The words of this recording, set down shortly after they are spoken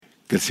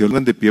Que el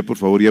Señor de pie, por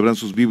favor, y abran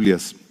sus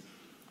Biblias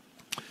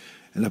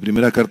en la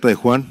primera carta de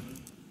Juan,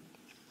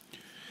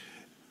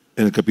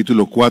 en el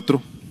capítulo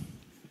 4.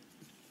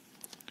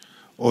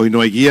 Hoy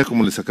no hay guía,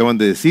 como les acaban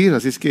de decir,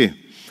 así es que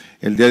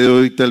el día de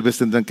hoy tal vez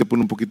tendrán que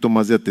poner un poquito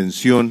más de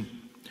atención,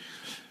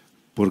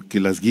 porque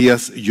las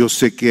guías yo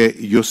sé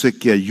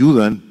que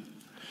ayudan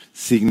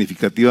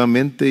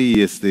significativamente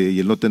y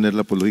el no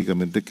tenerla, pues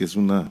lógicamente que es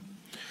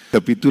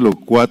capítulo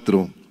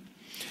 4.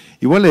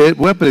 Y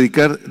voy a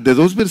predicar de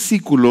 2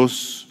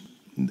 versículos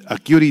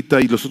aquí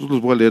ahorita y los otros los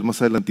voy a leer más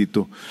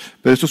adelantito,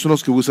 pero estos son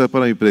los que voy a usar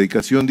para mi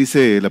predicación.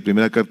 Dice la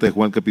primera carta de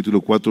Juan,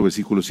 capítulo 4,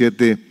 versículo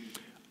 7,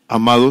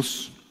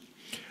 amados,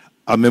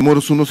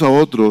 amémonos unos a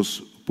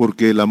otros,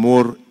 porque el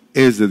amor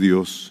es de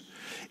Dios,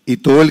 y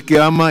todo el que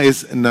ama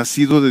es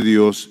nacido de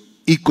Dios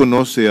y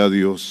conoce a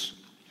Dios.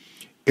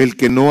 El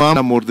que no ama el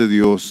amor de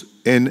Dios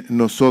en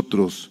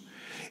nosotros,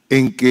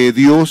 en que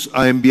Dios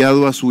ha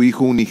enviado a su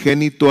Hijo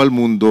unigénito al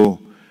mundo,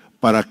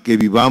 para que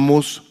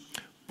vivamos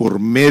por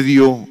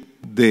medio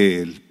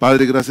de Él.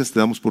 Padre, gracias te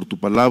damos por tu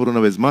palabra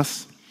una vez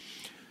más.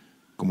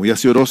 Como ya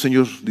se oró,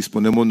 Señor,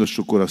 disponemos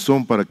nuestro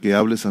corazón para que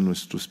hables a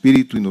nuestro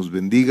espíritu y nos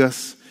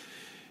bendigas,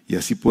 y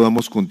así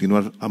podamos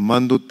continuar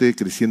amándote,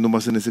 creciendo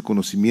más en ese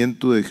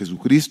conocimiento de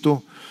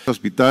Jesucristo. El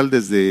hospital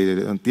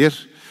desde antier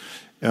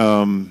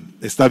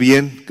está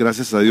bien,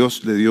 gracias a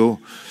Dios. Le dio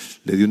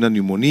una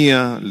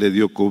neumonía, le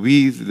dio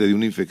COVID, le dio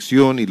una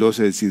infección y luego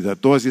se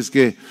deshidrató, así es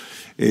que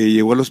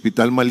llegó al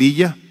hospital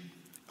malilla.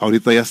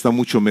 Ahorita ya está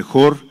mucho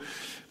mejor,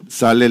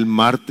 sale el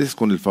martes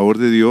con el favor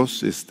de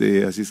Dios,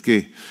 así es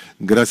que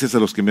gracias a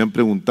los que me han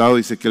preguntado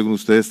y sé que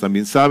algunos de ustedes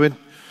también saben.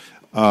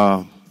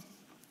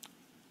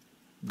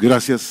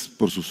 Gracias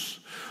por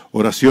sus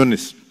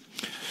oraciones.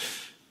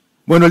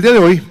 Bueno, el día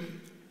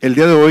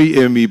de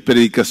hoy mi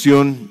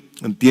predicación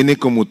tiene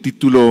como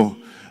título: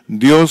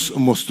 Dios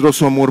mostró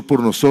su amor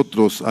por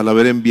nosotros al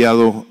haber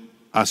enviado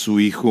a su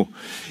Hijo.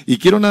 Y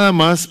quiero nada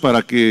más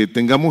para que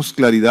tengamos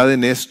claridad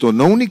en esto: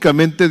 no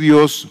únicamente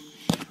Dios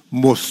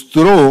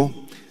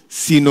mostró,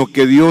 sino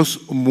que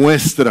Dios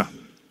muestra.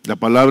 La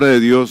palabra de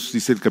Dios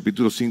dice el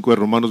capítulo 5 de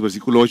Romanos,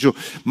 versículo 8,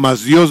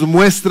 mas Dios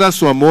muestra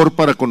su amor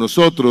para con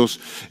nosotros,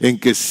 en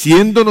que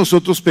siendo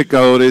nosotros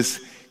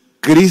pecadores,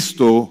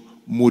 Cristo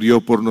murió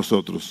por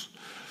nosotros.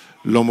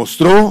 Lo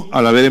mostró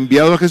al haber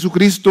enviado a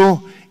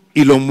Jesucristo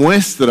y lo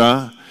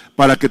muestra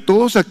para que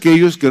todos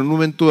aquellos que en un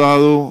momento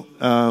dado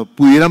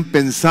pudieran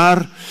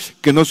pensar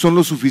que no son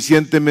lo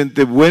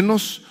suficientemente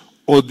buenos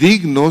o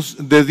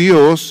dignos de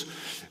Dios,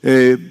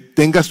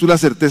 tengas tú la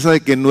certeza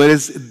de que no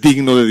eres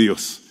digno de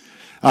Dios.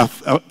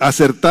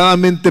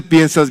 Acertadamente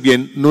piensas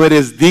bien, no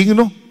eres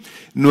digno,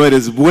 no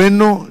eres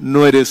bueno,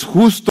 no eres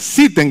justo.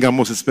 Sí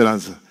tengamos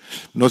esperanza.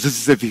 No sé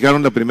si se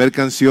fijaron la primera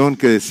canción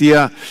que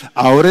decía,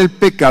 ahora el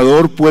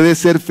pecador puede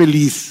ser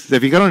feliz. ¿Se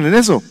fijaron en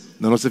eso?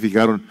 No se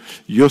fijaron.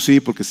 Yo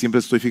sí, porque siempre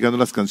estoy fijando en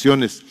las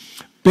canciones.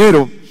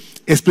 Pero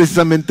es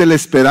precisamente la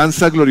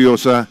esperanza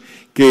gloriosa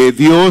que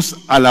Dios,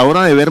 a la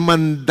hora de haber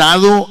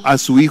mandado a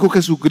su Hijo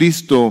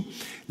Jesucristo,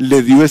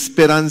 le dio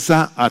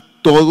esperanza a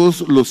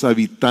todos los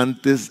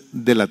habitantes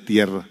de la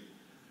tierra.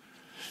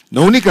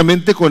 No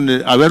únicamente con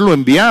haberlo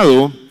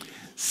enviado,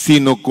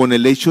 sino con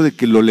el hecho de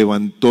que lo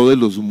levantó de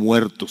los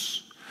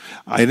muertos.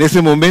 En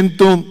ese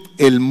momento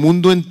el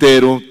mundo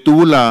entero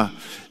tuvo la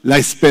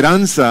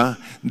esperanza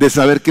de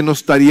saber que no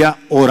estaría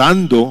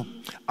orando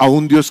a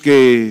un Dios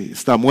que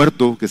está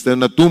muerto, que está en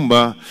una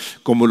tumba,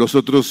 como los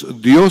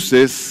otros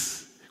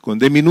dioses, con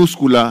D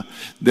minúscula,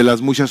 de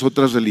las muchas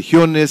otras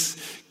religiones,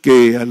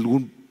 que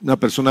una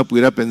persona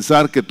pudiera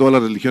pensar que todas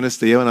las religiones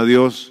te llevan a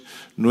Dios.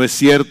 No es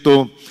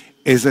cierto.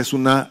 Esa es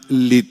una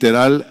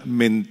literal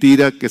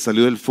mentira que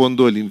salió del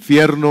fondo del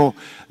infierno.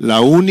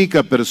 La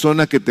única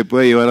persona que te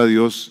puede llevar a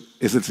Dios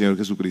es el Señor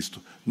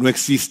Jesucristo. No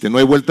existe, no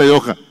hay vuelta de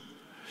hoja.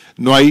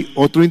 No hay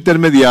otro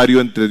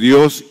intermediario entre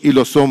Dios y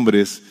los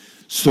hombres,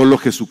 solo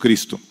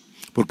Jesucristo.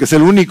 Porque es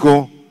el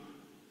único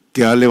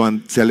que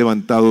se ha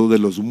levantado de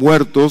los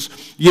muertos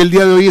y el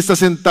día de hoy está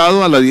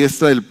sentado a la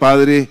diestra del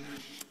Padre.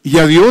 Y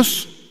a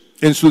Dios,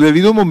 en su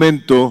debido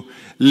momento,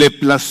 le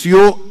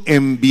plació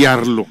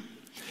enviarlo.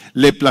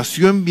 Le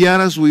plació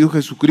enviar a su Hijo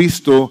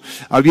Jesucristo,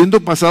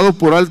 habiendo pasado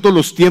por alto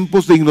los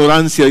tiempos de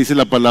ignorancia, dice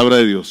la palabra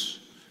de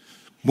Dios.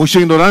 Mucha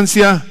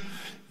ignorancia,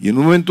 y en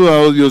un momento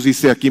dado Dios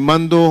dice, aquí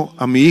mando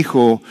a mi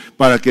Hijo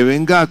para que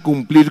venga a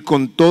cumplir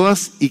con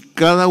todas y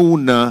cada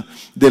una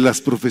de las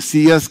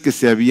profecías que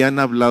se habían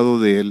hablado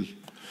de Él.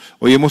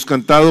 Hoy hemos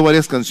cantado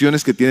varias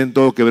canciones que tienen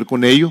todo que ver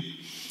con ello.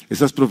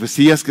 Esas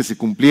profecías que se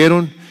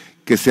cumplieron,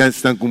 que se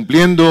están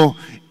cumpliendo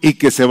y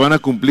que se van a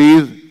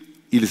cumplir,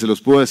 y se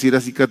los puedo decir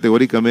así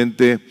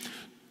categóricamente,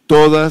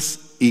 todas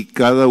y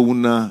cada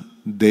una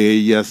de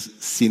ellas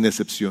sin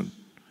excepción.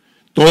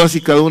 Todas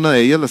y cada una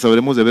de ellas las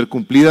habremos de ver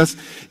cumplidas.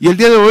 Y el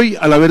día de hoy,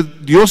 al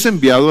haber Dios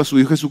enviado a su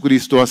Hijo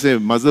Jesucristo hace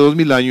más de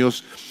 2000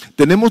 años,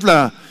 tenemos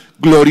la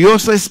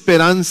gloriosa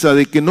esperanza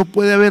de que no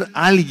puede haber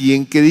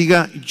alguien que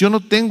diga, yo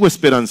no tengo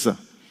esperanza.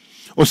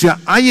 O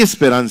sea, hay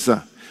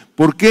esperanza.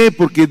 ¿Por qué?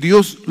 Porque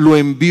Dios lo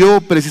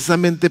envió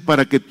precisamente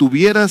para que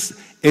tuvieras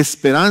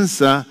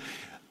esperanza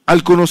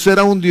al conocer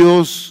a un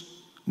Dios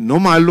no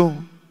malo,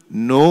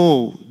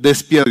 no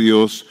despiadado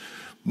Dios,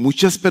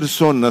 muchas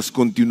personas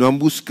continúan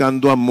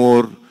buscando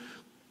amor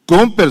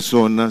con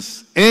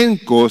personas, en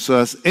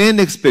cosas, en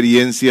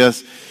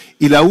experiencias,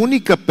 y la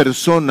única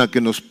persona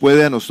que nos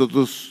puede a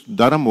nosotros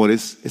dar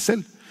amores es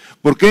Él.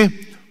 ¿Por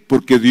qué?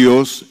 Porque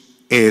Dios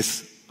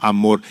es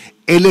amor.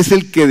 Él es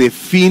el que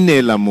define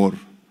el amor.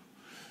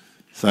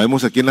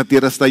 Sabemos que aquí en la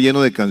tierra está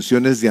lleno de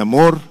canciones de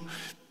amor,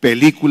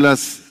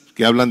 películas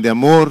que hablan de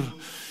amor,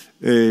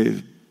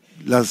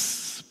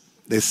 las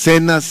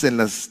escenas en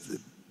las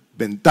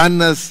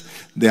ventanas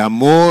de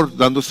amor,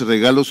 dándose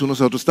regalos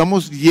unos a otros.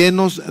 Estamos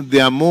llenos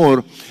de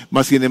amor,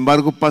 mas sin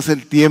embargo pasa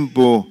el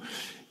tiempo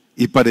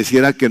y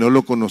pareciera que no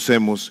lo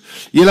conocemos.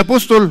 Y el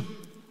apóstol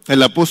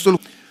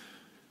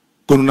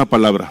con una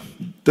palabra.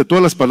 De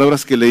todas las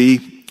palabras que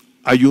leí,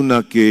 hay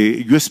una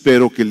que yo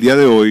espero que el día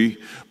de hoy,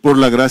 por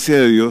la gracia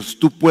de Dios,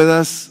 tú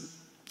puedas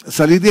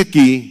salir de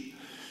aquí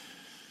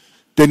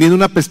teniendo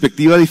una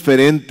perspectiva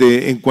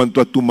diferente en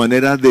cuanto a tu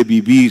manera de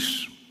vivir.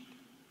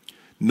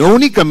 No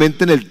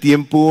únicamente en el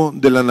tiempo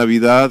de la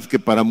Navidad, que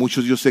para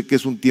muchos yo sé que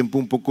es un tiempo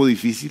un poco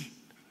difícil.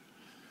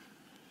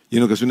 Y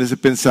en ocasiones he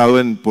pensado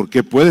en por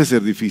qué puede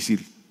ser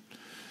difícil.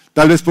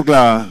 Tal vez por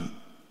la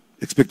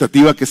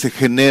expectativa que se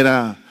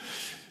genera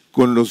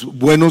con los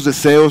buenos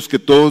deseos que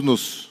todos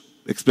nos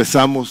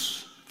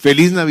expresamos.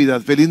 Feliz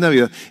Navidad, feliz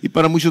Navidad. Y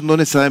para muchos no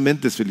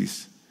necesariamente es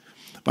feliz.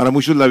 Para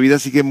muchos la vida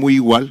sigue muy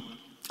igual.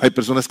 Hay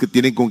personas que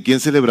tienen con quién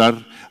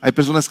celebrar, hay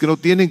personas que no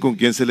tienen con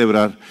quién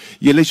celebrar.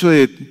 Y el hecho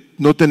de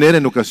no tener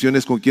en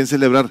ocasiones con quién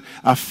celebrar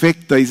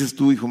afecta, dices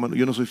tú, hijo, mano,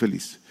 yo no soy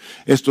feliz.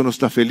 Esto no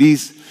está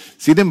feliz.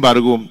 Sin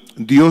embargo,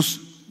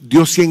 Dios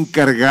se ha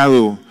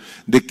encargado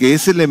de que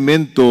ese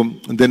elemento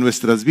de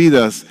nuestras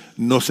vidas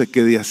no se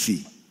quede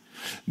así.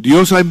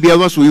 Dios ha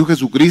enviado a su Hijo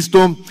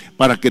Jesucristo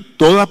para que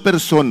toda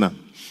persona,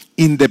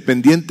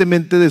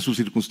 independientemente de sus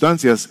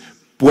circunstancias,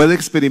 pueda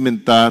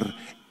experimentar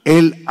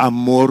el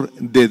amor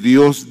de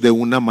Dios de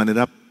una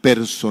manera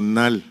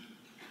personal.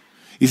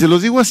 Y se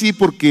los digo así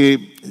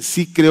porque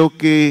sí creo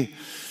que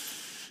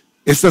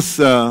estas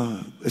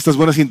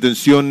buenas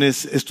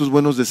intenciones, estos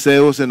buenos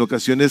deseos en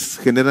ocasiones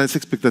generan esa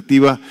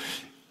expectativa,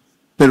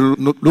 pero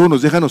luego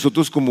nos deja a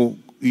nosotros como,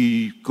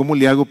 ¿y cómo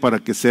le hago para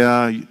que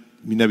sea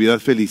mi Navidad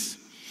feliz?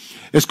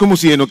 Es como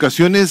si en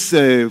ocasiones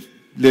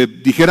le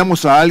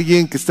dijéramos a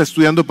alguien que está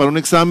estudiando para un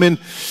examen,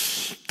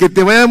 que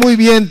te vaya muy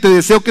bien, te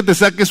deseo que te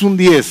saques un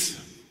 10.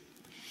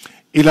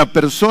 Y la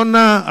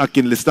persona a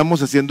quien le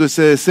estamos haciendo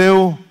ese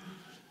deseo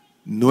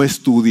no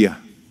estudia,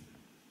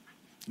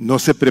 no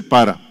se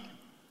prepara.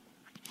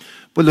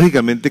 Pues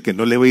lógicamente que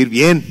no le va a ir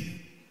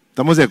bien.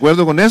 ¿Estamos de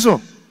acuerdo con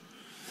eso?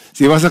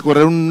 Si vas a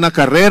correr una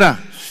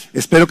carrera,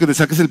 espero que te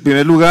saques el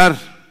primer lugar.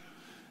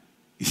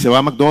 Y se va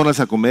a McDonald's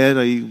a comer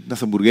ahí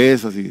unas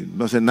hamburguesas y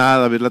no hace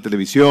nada, a ver la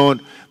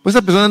televisión. Pues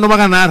esa persona no va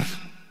a ganar.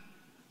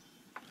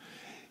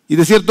 Y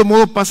de cierto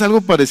modo pasa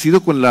algo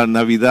parecido con la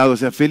Navidad, o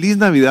sea, feliz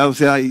Navidad, o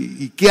sea,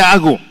 ¿y qué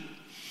hago?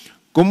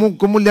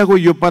 ¿Cómo le hago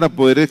yo para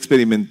poder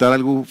experimentar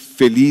algo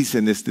feliz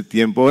en este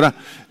tiempo? Ahora,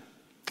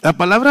 la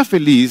palabra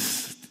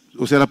feliz,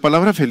 o sea, la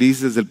palabra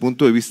feliz desde el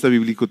punto de vista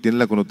bíblico tiene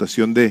la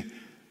connotación de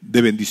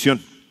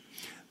bendición,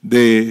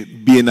 de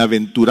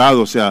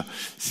bienaventurado, o sea,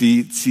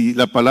 si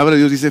la palabra de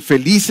Dios dice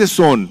felices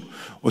son,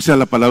 o sea,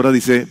 la palabra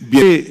dice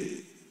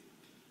bien,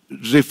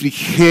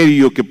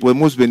 refrigerio que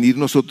podemos venir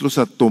nosotros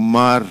a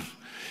tomar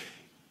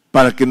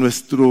para que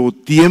nuestro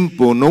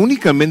tiempo, no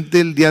únicamente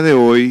el día de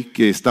hoy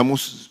que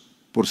estamos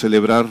por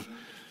celebrar,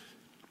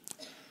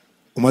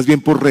 o más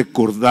bien por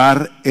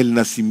recordar el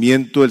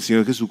nacimiento del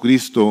Señor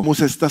Jesucristo,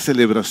 vamos a esta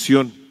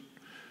celebración.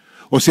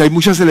 O sea, hay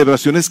muchas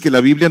celebraciones que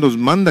la Biblia nos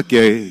manda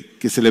que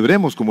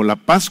celebremos, como la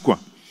Pascua.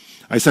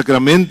 Hay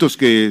sacramentos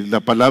que la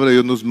palabra de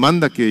Dios nos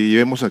manda que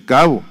llevemos a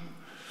cabo.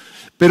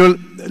 Pero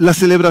la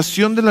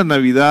celebración de la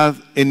Navidad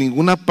en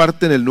ninguna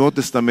parte en el Nuevo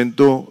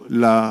Testamento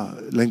la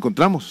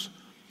encontramos.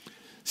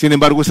 Sin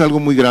embargo, es algo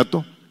muy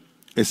grato,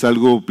 es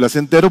algo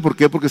placentero. ¿Por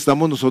qué? Porque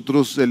estamos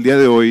nosotros el día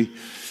de hoy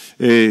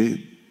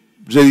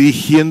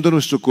redirigiendo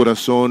nuestro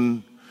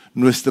corazón,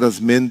 nuestras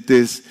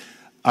mentes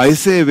a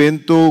ese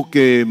evento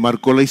que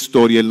marcó la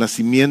historia, el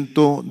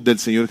nacimiento del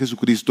Señor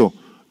Jesucristo.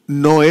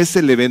 No es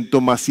el evento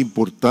más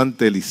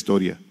importante de la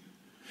historia.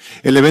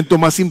 El evento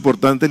más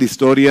importante de la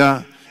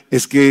historia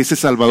es que ese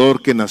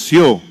Salvador que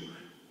nació,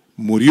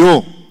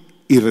 murió,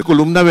 y la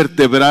columna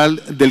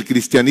vertebral del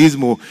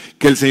cristianismo,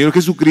 que el Señor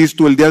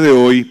Jesucristo el día de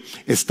hoy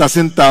está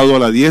sentado a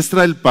la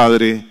diestra del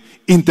Padre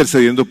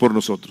intercediendo por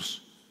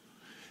nosotros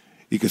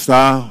y que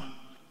está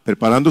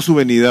preparando su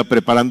venida,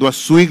 preparando a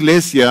su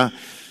iglesia,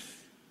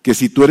 que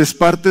si tú eres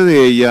parte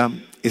de ella,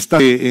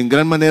 en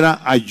gran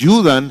manera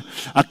ayudan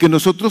a que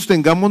nosotros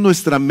tengamos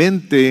nuestra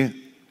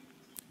mente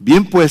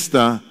bien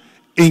puesta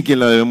en quien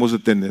la debemos de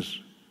tener.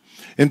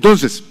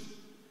 Entonces,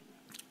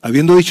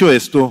 habiendo dicho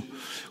esto,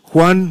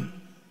 Juan,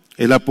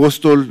 el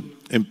apóstol,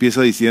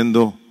 empieza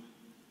diciendo,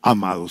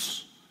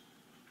 amados,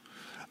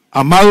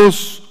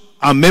 amados,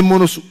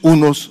 amémonos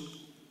unos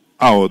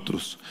a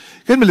otros.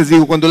 Déjenme les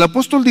digo, cuando el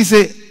apóstol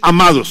dice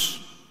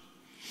amados,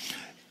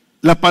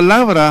 La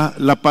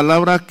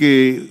palabra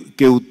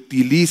que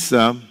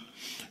utiliza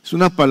es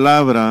una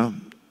palabra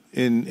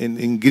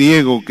en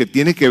griego que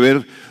tiene que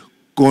ver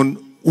con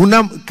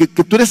que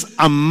tú eres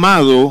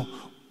amado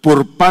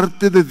por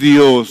parte de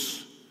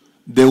Dios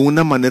de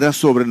una manera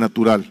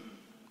sobrenatural.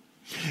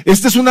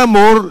 Este es un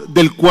amor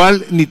del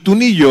cual ni tú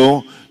ni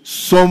yo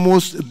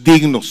somos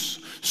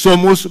dignos,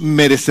 somos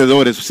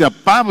merecedores. O sea,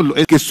 Pablo,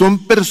 es que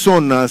son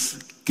personas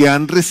que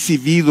han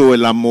recibido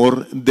el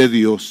amor de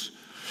Dios.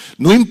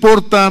 No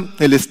importa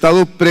el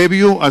estado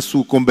previo a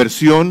su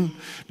conversión,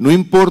 no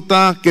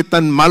importa qué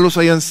tan malos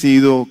hayan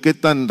sido, qué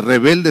tan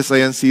rebeldes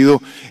hayan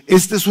sido,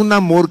 este es un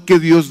amor que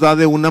Dios da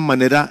de una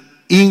manera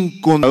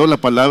incondicional. La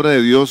palabra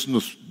de Dios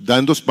nos da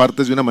en dos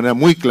partes de una manera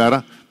muy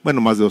clara,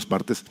 bueno, más de dos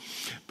partes,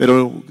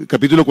 pero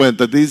capítulo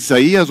 40 de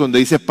Isaías, donde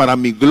dice: para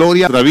mi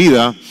gloria, nuestra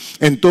vida,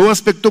 en todo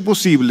aspecto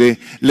posible,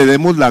 le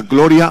demos la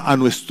gloria a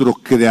nuestro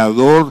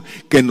Creador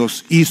que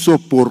nos hizo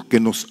porque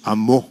nos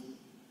amó.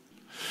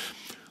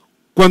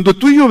 Cuando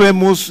tú y yo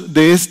vemos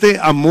de este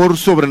amor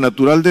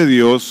sobrenatural de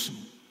Dios,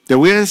 te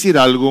voy a decir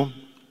algo,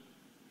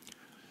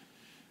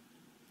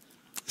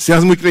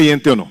 seas muy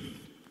creyente o no,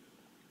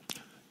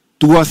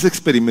 tú has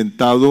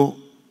experimentado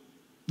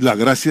la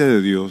gracia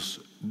de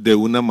Dios de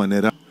una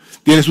manera.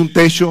 Tienes un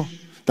techo,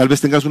 tal vez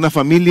tengas una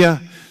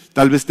familia,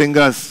 tal vez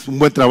tengas un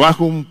buen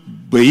trabajo, un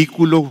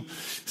vehículo,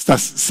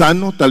 estás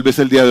sano, tal vez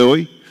el día de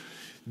hoy.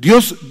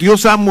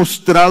 Dios ha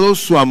mostrado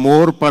su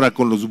amor para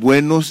con los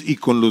buenos y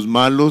con los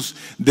malos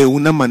de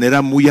una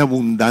manera muy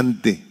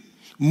abundante,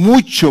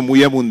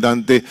 muy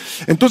abundante.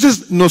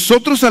 Entonces,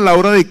 nosotros a la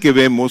hora de que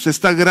vemos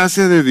esta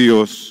gracia de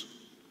Dios,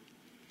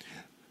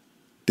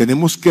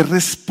 tenemos que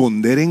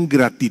responder en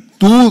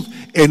gratitud,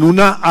 en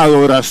una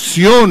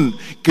adoración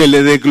que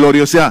le dé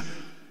gloria. O sea,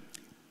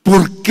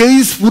 ¿por qué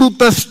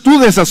disfrutas tú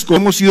de esas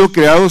cosas? Hemos sido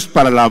creados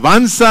para la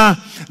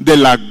alabanza de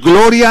la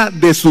gloria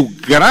de su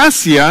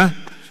gracia.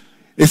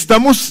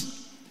 Estamos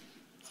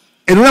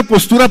en una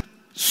postura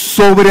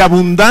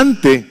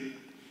sobreabundante,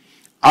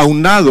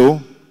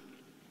 aunado,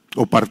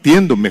 o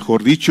partiendo,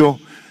 mejor dicho,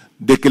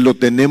 de que lo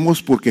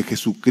tenemos porque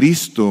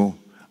Jesucristo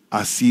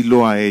así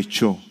lo ha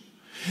hecho.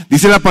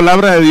 Dice la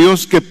palabra de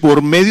Dios que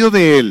por medio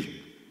de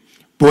Él,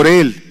 por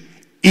Él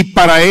y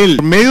para Él,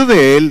 por medio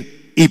de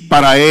Él y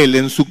para Él,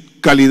 en su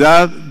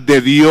calidad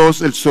de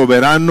Dios, el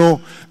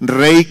soberano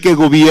Rey que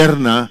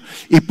gobierna,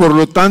 y por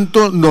lo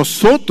tanto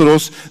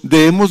nosotros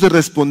debemos de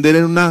responder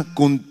en una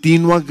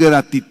continua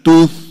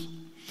gratitud.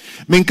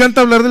 Me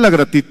encanta hablar de la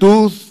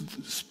gratitud,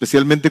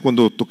 especialmente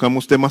cuando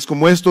tocamos temas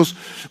como estos,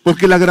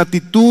 porque la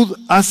gratitud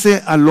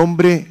hace al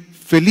hombre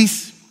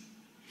feliz.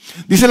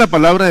 Dice la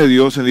palabra de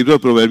Dios en el libro de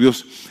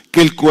Proverbios que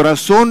el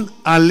corazón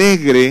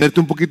alegre, verte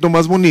un poquito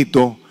más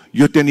bonito,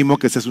 yo te animo a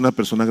que seas una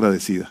persona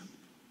agradecida.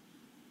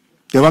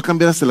 Te va a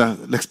cambiar hasta la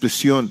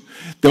expresión.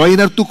 Te va a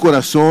llenar tu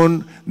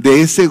corazón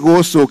de ese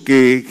gozo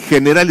que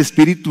genera el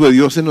Espíritu de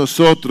Dios en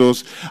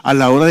nosotros a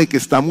la hora de que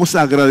estamos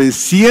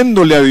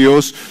agradeciéndole a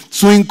Dios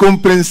su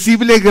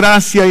incomprensible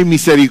gracia y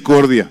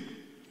misericordia.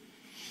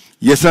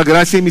 Y esa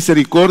gracia y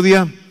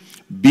misericordia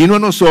vino a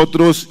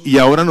nosotros y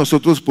ahora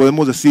nosotros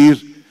podemos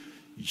decir: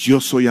 yo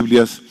soy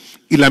Avila.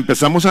 Y la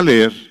empezamos a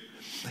leer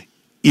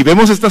y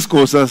vemos estas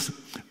cosas,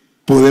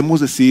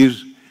 podemos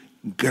decir: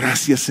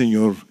 gracias,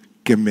 Señor,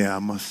 que me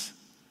amas.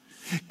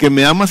 Que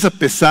me amas a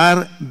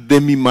pesar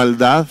de mi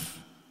maldad,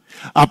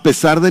 a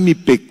pesar de mi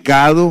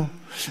pecado.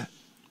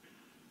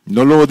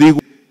 No lo digo,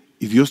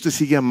 y Dios te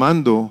sigue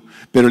amando,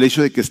 pero el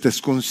hecho de que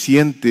estés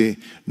consciente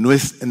no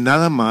es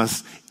nada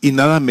más y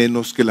nada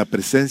menos que la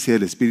presencia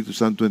del Espíritu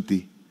Santo en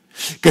ti,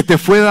 que te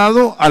fue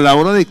dado a la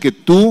hora de que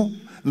tú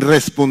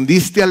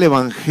respondiste al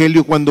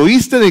Evangelio, cuando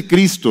oíste de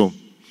Cristo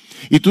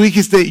y tú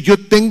dijiste: yo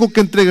tengo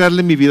que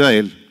entregarle mi vida a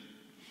Él,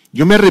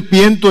 yo me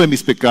arrepiento de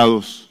mis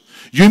pecados,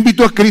 yo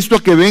invito a Cristo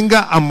a que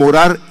venga a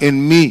morar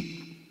en mí.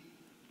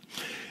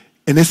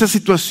 En esa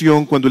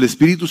situación, cuando el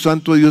Espíritu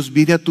Santo de Dios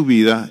viene a tu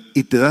vida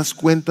y te das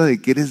cuenta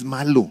de que eres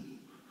malo,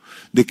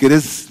 de que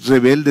eres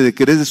rebelde, de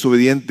que eres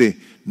desobediente,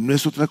 no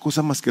es otra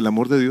cosa más que el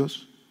amor de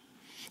Dios,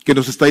 que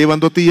nos está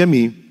llevando a ti y a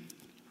mí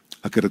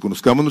a que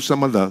reconozcamos nuestra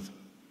maldad,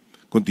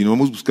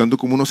 continuemos buscando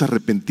cómo nos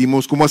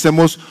arrepentimos, cómo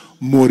hacemos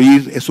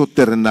morir eso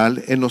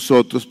terrenal en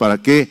nosotros. ¿Para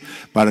qué?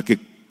 Para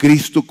que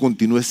Cristo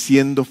continúe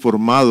siendo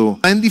formado.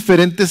 En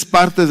diferentes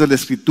partes de la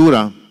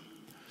Escritura,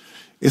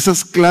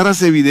 esas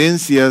claras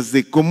evidencias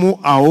de cómo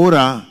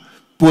ahora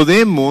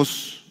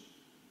podemos,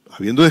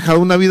 habiendo dejado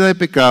una vida de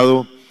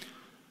pecado,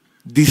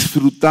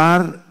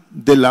 disfrutar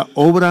de la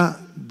obra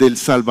del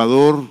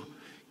Salvador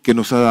que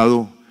nos ha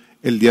dado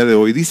el día de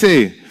hoy.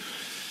 Dice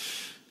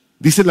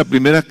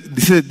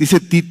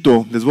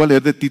Tito, les voy a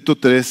leer de Tito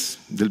 3,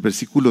 del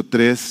versículo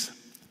 3.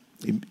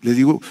 Y les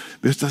digo,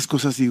 veo estas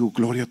cosas, digo: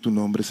 gloria a tu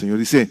nombre, Señor.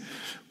 Dice: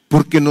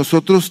 porque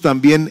nosotros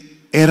también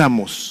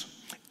éramos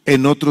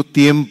en otro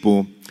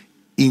tiempo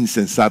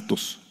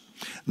insensatos,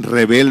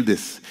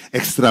 rebeldes,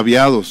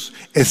 extraviados,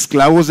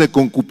 esclavos de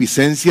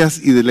concupiscencias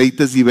y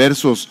deleites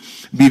diversos,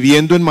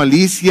 viviendo en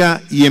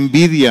malicia y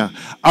envidia,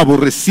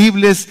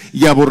 aborrecibles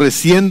y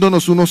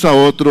aborreciéndonos unos a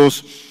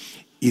otros.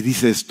 Y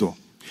dice esto: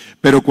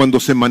 pero cuando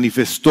se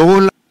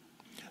manifestó,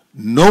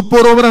 no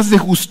por obras de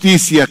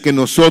justicia que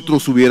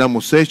nosotros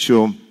hubiéramos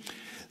hecho,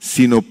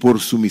 sino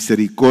por su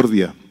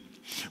misericordia,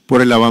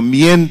 por el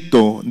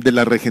lavamiento de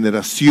la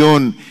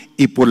regeneración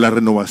y por la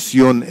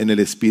renovación en el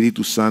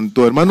Espíritu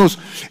Santo. Hermanos,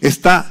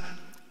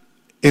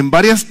 en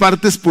varias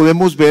partes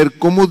podemos ver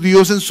cómo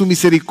Dios en su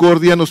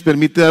misericordia nos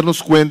permite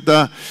darnos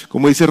cuenta,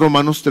 como dice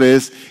Romanos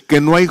 3,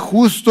 que no hay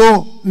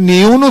justo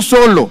ni uno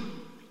solo.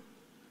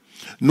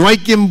 No hay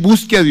quien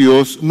busque a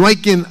Dios, no hay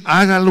quien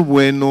haga lo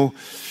bueno.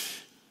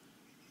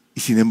 Y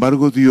sin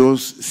embargo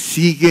Dios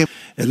sigue.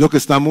 Es lo que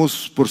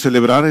estamos por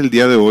celebrar el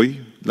día de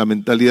hoy. La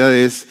mentalidad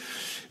es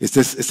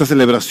esta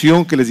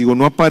celebración que les digo,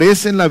 no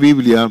aparece en la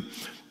Biblia,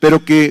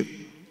 pero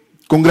que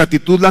con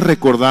gratitud la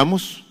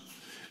recordamos,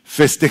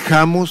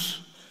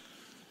 festejamos.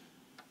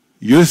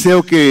 Yo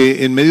deseo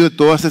que en medio de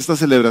todas estas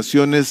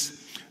celebraciones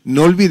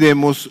no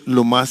olvidemos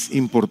lo más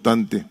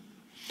importante.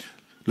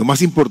 Lo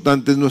más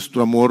importante es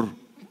nuestro amor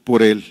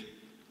por Él.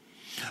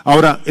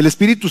 Ahora, el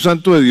Espíritu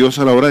Santo de Dios,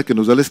 a la hora de que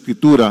nos da la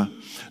Escritura,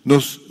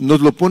 nos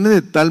lo pone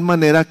de tal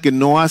manera que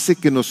no hace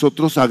que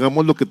nosotros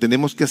hagamos lo que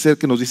tenemos que hacer,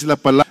 que nos dice la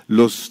palabra,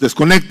 los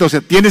desconecta, o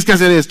sea, tienes que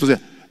hacer esto, o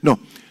sea, no.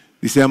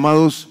 Dice,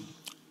 amados,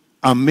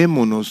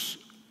 amémonos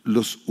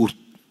los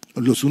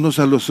unos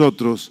a los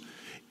otros,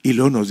 y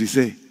luego nos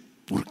dice,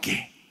 ¿por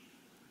qué?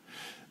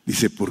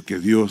 Dice, porque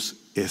Dios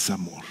es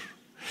amor.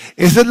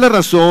 Esa es la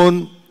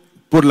razón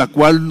por la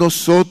cual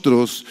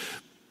nosotros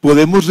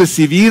podemos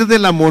recibir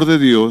del amor de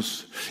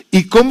Dios,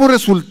 y como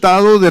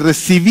resultado de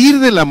recibir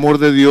del amor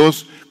de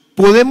Dios,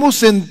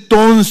 podemos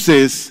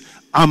entonces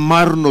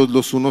amarnos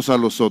los unos a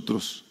los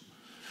otros.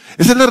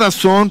 Esa es la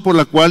razón por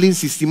la cual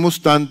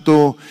insistimos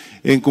tanto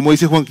en, como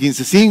dice Juan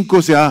 15:5,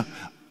 o sea,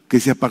 que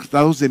si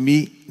apartados de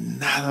mí,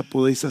 nada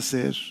podéis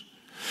hacer.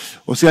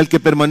 O sea, el que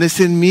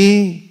permanece en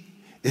mí,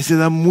 ese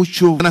da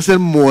mucho, van a ser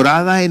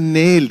morada en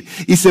Él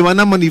y se van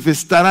a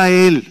manifestar a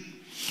Él.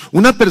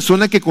 Una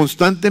persona que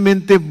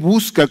constantemente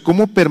busca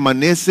cómo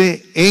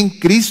permanece en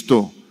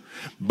Cristo,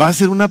 va a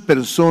ser una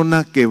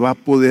persona que va a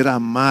poder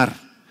amar,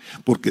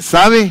 porque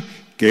sabe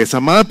que es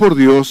amada por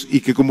Dios y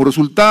que como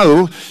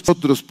resultado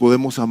nosotros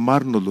podemos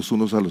amarnos los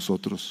unos a los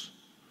otros.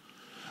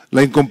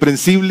 La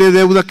incomprensible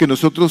deuda que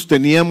nosotros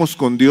teníamos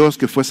con Dios,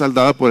 que fue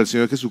saldada por el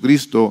Señor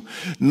Jesucristo,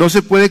 no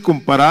se puede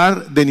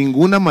comparar de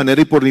ninguna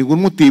manera y por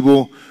ningún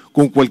motivo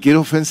con cualquier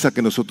ofensa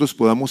que nosotros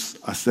podamos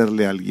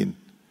hacerle a alguien.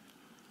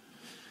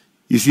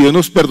 Y si Dios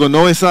nos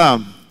perdonó esa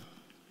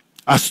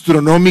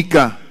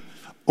astronómica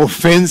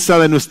ofensa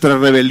de nuestra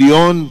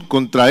rebelión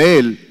contra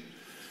Él,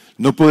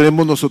 no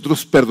podremos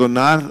nosotros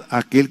perdonar a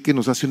aquel que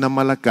nos hace una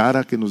mala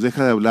cara, que nos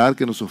deja de hablar,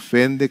 que nos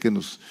ofende, que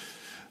nos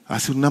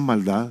hace una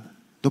maldad.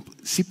 No,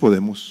 sí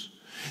podemos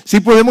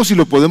y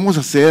lo podemos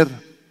hacer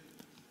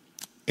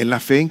en la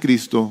fe en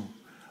Cristo,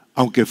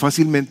 aunque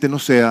fácilmente no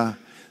sea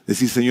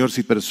decir Señor,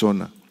 sí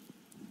persona.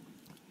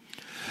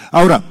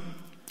 Ahora,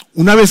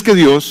 una vez que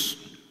Dios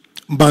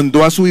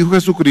mandó a su Hijo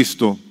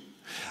Jesucristo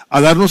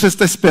a darnos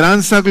esta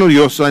esperanza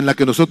gloriosa en la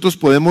que nosotros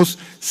podemos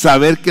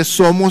saber que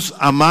somos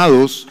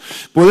amados,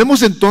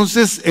 podemos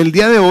entonces el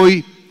día de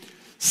hoy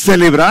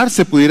celebrar,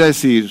 se pudiera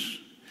decir,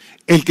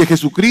 el que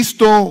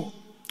Jesucristo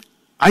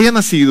haya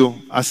nacido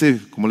hace,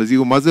 como les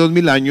digo, más de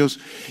 2000 años,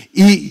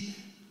 y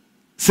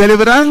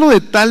celebrarlo de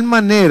tal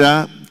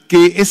manera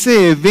que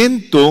ese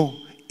evento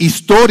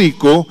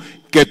histórico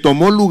que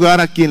tomó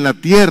lugar aquí en la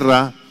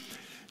tierra,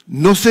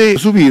 no se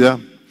su vida,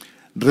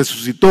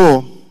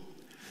 resucitó,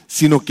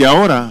 sino que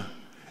ahora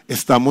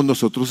estamos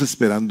nosotros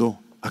esperando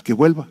a que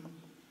vuelva.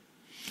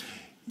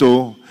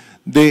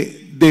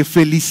 De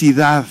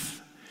felicidad,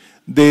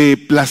 de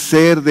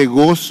placer, de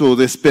gozo,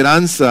 de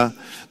esperanza,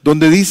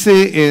 donde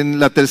dice en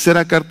la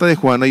tercera carta de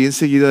Juan, ahí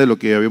enseguida de lo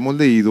que habíamos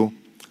leído,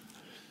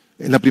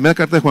 en la primera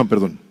carta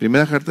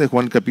de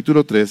Juan,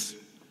 capítulo 3,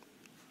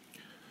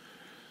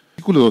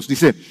 versículo 2,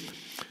 dice,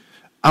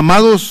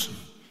 amados,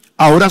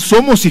 ahora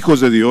somos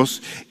hijos de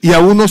Dios y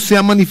aún no se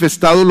ha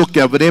manifestado lo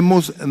que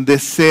habremos de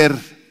ser,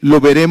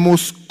 lo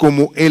veremos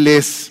como Él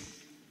es.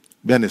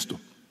 Vean esto.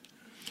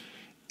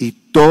 Y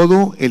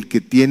todo el que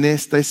tiene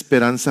esta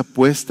esperanza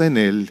puesta en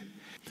Él,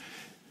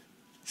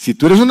 si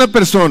tú eres una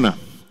persona,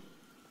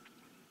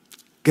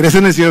 crees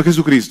en el Señor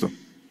Jesucristo,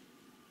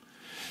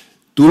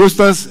 tú lo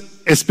estás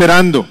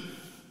esperando,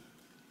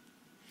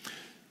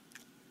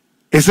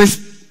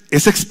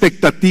 esa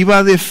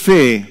expectativa de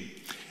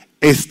fe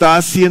está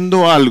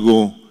haciendo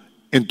algo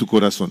en tu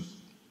corazón,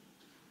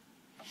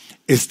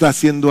 está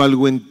haciendo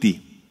algo en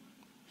ti,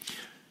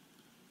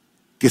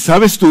 que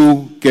sabes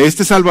tú que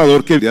este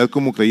Salvador que en realidad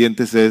como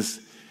creyentes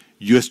es,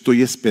 yo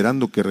estoy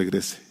esperando que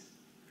regrese,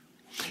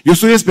 yo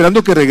estoy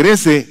esperando que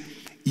regrese.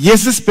 Y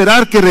es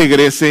esperar que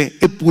regrese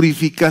de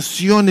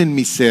purificación en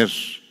mi ser.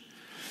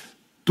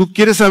 ¿Tú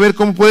quieres saber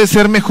cómo puede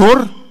ser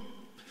mejor?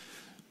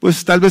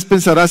 Pues tal vez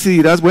pensarás y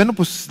dirás, bueno,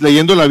 pues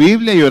leyendo la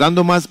Biblia y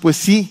orando más, pues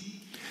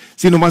sí.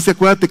 Sino más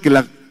acuérdate que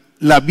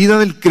la vida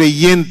del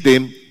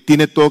creyente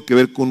tiene todo que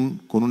ver con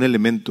un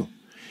elemento.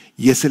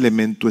 Y ese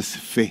elemento es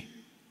fe.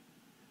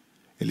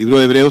 El libro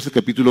de Hebreos, el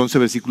capítulo 11,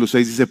 versículo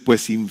 6 dice,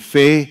 pues sin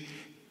fe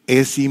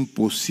es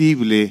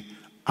imposible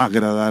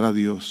agradar a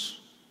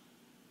Dios.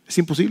 Es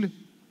imposible.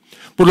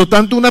 Por lo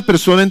tanto, una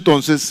persona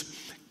entonces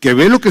que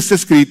ve lo que está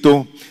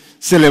escrito,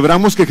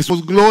 celebramos que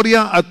Jesús,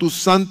 gloria a tu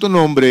santo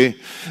nombre,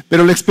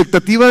 pero la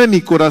expectativa de mi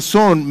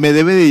corazón me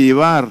debe de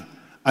llevar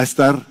a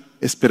estar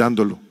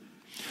esperándolo,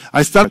 a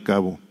estar a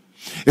cabo.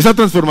 Esa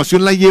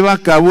transformación la lleva a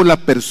cabo la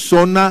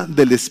persona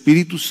del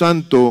Espíritu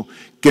Santo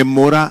que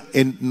mora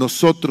en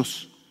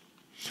nosotros.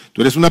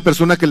 Tú eres una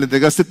persona que le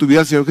entregaste tu vida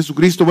al Señor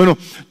Jesucristo. Bueno,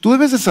 tú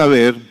debes de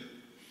saber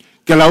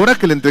que a la hora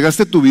que le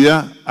entregaste tu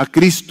vida a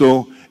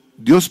Cristo,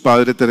 Dios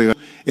Padre te regaló.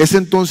 Es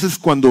entonces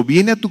cuando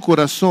viene a tu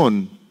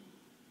corazón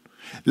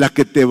la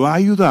que te va a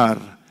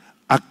ayudar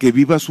a que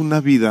vivas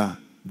una vida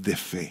de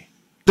fe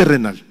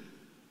terrenal.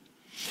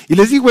 Y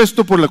les digo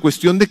esto por la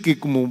cuestión de que,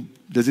 como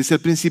les decía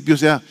al principio, o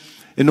sea,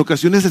 en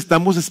ocasiones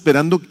estamos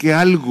esperando que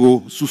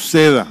algo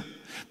suceda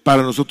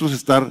para nosotros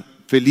estar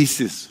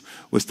felices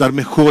o estar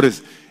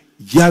mejores.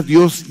 Ya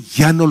Dios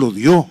ya nos lo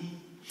dio.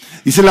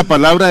 Dice la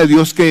palabra de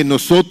Dios que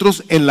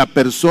nosotros en la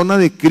persona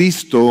de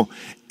Cristo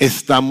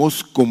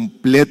estamos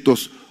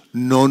completos.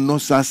 No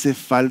nos hace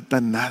falta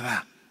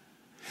nada.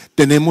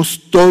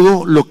 Tenemos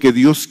todo lo que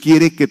Dios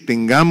quiere que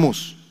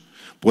tengamos.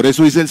 Por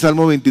eso dice el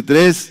Salmo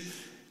 23,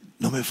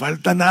 no me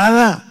falta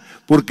nada,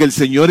 porque el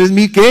Señor es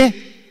mi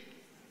 ¿qué?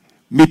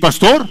 Mi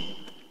pastor.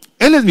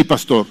 Él es mi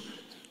pastor.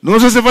 No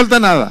nos hace falta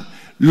nada.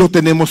 Lo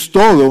tenemos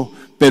todo,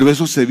 pero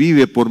eso se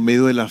vive por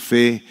medio de la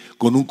fe,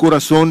 con un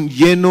corazón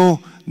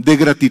lleno de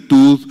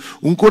gratitud,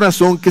 un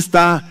corazón que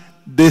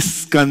está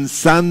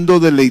descansando,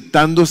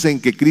 deleitándose en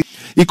que Cristo.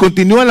 Y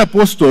continúa el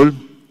apóstol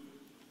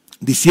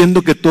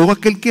diciendo que todo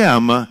aquel que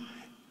ama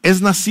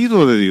es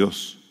nacido de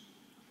Dios.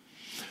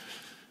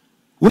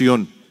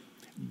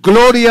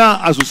 Gloria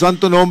a su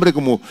santo nombre,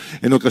 como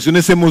en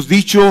ocasiones hemos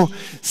dicho,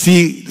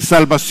 si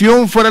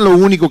salvación fuera lo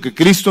único que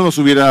Cristo nos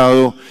hubiera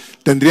dado,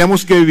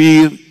 tendríamos que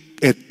vivir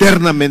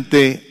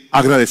eternamente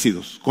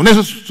agradecidos. Con eso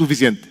es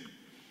suficiente.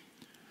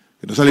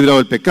 Que nos ha librado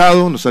del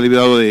pecado, nos ha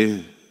librado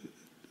de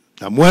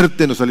la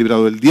muerte, nos ha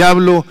librado del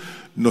diablo,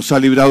 nos ha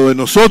librado de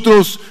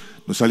nosotros,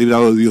 nos ha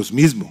librado de Dios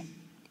mismo,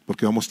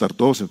 porque vamos a estar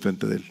todos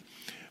enfrente de Él.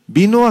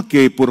 Vino a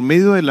que por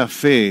medio de la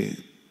fe,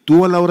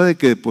 tú a la hora de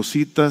que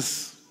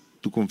depositas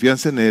tu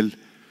confianza en Él,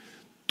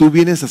 tú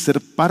vienes a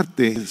ser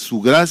parte de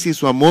su gracia y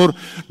su amor.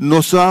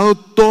 Nos ha dado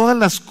todas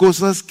las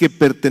cosas que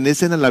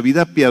pertenecen a la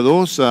vida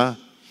piadosa,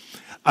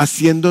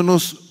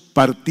 haciéndonos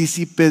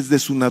partícipes de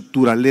su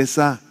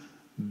naturaleza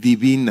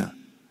divina.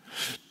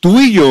 Tú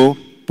y yo,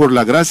 por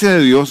la gracia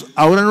de Dios,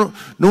 ahora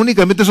no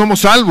únicamente somos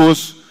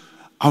salvos,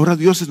 ahora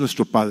Dios es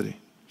nuestro Padre.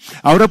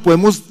 Ahora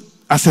podemos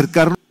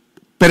acercarnos,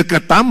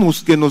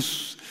 percatamos que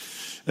nos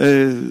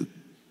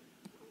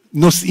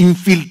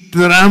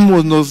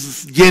infiltramos,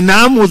 nos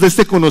llenamos de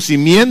este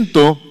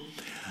conocimiento.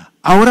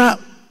 Ahora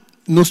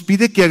nos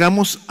pide que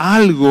hagamos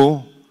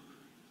algo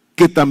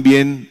que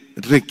también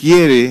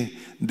requiere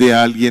de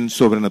alguien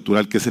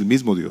sobrenatural, que es el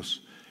mismo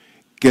Dios.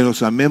 Que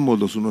nos amemos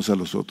los unos a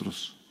los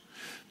otros.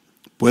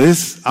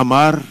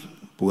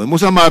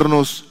 Podemos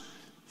amarnos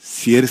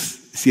si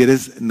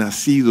eres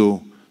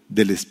nacido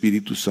del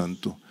Espíritu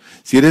Santo.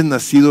 Si eres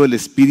nacido del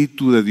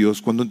Espíritu de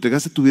Dios, cuando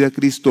entregaste tu vida a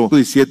Cristo,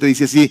 17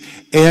 dice así,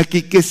 he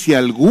aquí que si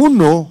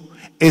alguno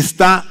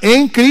está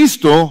en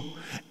Cristo,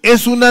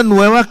 es una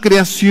nueva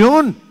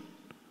creación.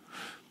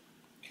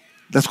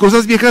 Las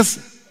cosas viejas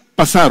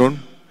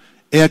pasaron,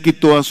 he aquí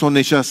todas son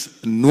hechas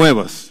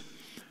nuevas.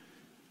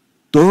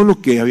 Todo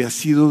lo que había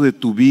sido de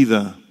tu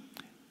vida,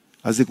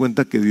 haz de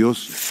cuenta que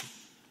Dios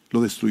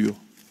lo destruyó.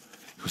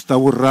 Está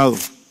borrado.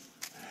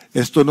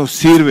 Esto no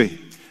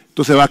sirve.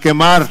 Esto se va a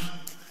quemar.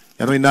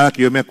 Ya no hay nada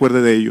que yo me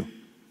acuerde de ello.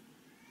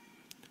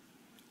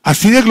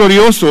 Así de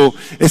glorioso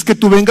es que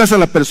tú vengas a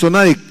la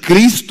persona de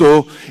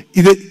Cristo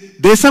y de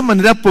esa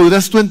manera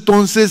podrás tú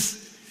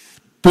entonces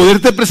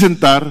poderte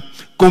presentar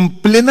con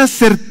plena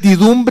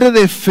certidumbre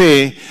de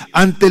fe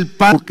ante el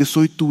Padre, porque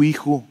soy tu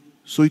hijo,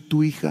 soy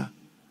tu hija.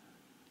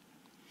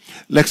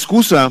 La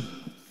excusa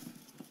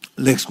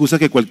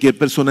que cualquier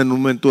persona en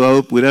un momento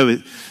dado pudiera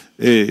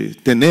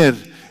tener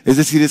es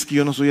decir, es que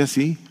yo no soy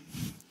así.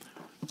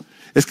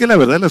 Es que la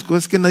verdad de las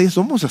cosas es que nadie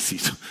somos así.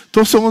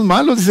 Todos somos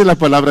malos, dice la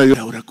palabra de Dios.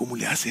 Ahora, ¿cómo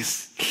le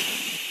haces?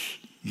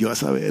 Y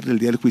vas a ver el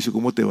día del juicio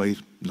cómo te va a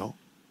ir. No.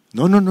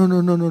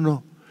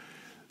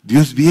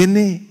 Dios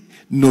viene,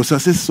 nos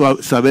hace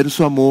saber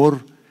su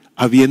amor,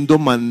 habiendo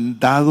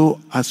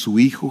mandado a su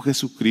Hijo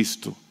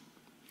Jesucristo.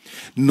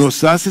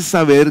 Nos hace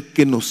saber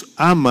que nos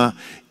ama.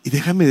 Y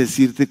déjame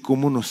decirte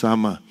cómo nos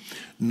ama.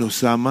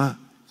 Nos ama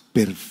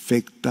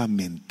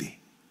perfectamente.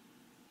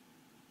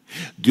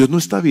 Dios no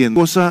está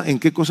viendo en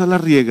qué cosa la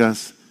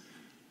riegas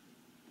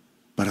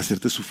para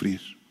hacerte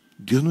sufrir.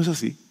 Dios no es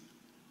así.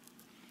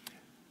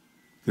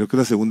 Creo que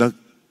la segunda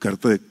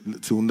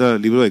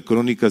libro de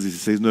Crónicas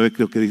 16:9,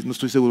 creo que dice, no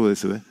estoy seguro de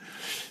ese, ¿ve?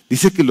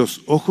 Dice que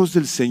los ojos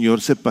del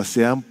Señor se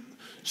pasean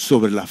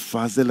sobre la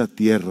faz de la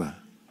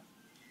tierra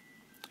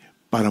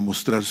para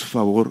mostrar su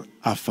favor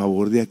a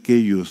favor de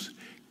aquellos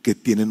que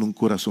tienen un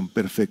corazón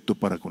perfecto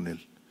para con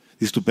Él.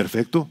 Dices tú,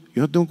 perfecto,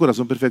 yo no tengo un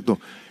corazón perfecto.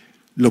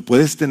 Lo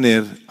puedes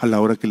tener a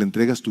la hora que le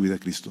entregas tu vida a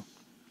Cristo.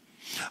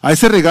 A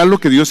ese regalo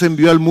que Dios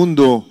envió al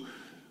mundo,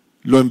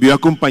 lo envió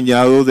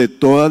acompañado de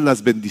todas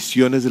las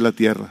bendiciones de la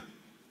tierra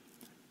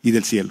y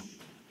del cielo.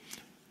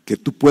 Que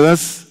tú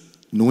puedas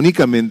no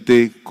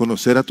únicamente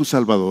conocer a tu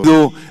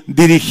Salvador,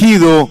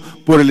 dirigido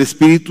por el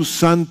Espíritu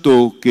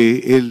Santo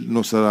que Él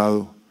nos ha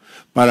dado.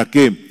 ¿Para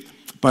qué?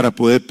 Para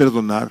poder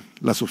perdonar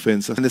las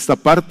ofensas. En esta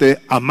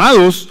parte,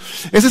 amados,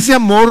 es ese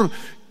amor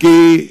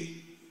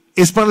que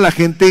es para la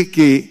gente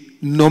que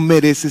no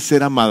merece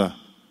ser amada.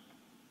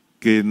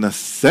 Que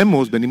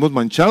nacemos, venimos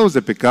manchados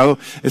de pecado,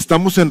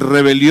 estamos en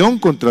rebelión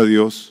contra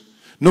Dios.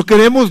 No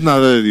queremos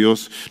nada de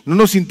Dios, no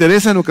nos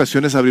interesa en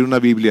ocasiones abrir una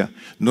Biblia,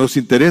 no nos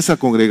interesa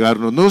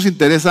congregarnos, no nos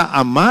interesa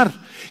amar,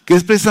 que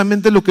es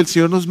precisamente lo que el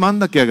Señor nos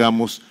manda que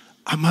hagamos.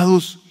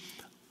 Amados,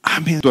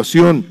 amen la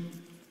situación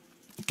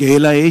que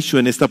Él ha hecho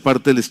en esta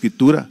parte de la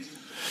Escritura.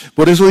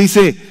 Por eso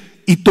dice,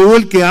 y todo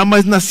el que ama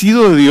es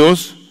nacido de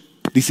Dios,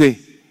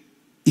 dice,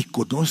 y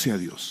conoce a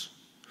Dios.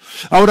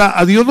 Ahora,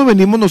 a Dios lo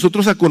venimos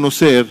nosotros a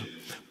conocer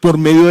por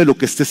medio de lo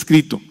que está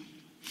escrito.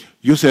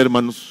 Yo sé,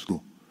 hermanos,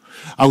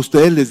 a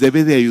ustedes les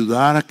debe de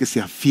ayudar a que se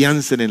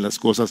afiancen en las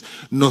cosas.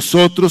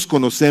 Nosotros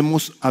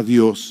conocemos a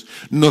Dios,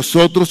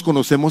 nosotros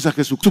conocemos a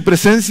Jesús. Su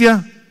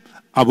presencia,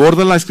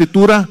 aborda la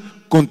Escritura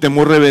con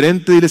temor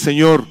reverente. Dile,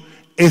 Señor,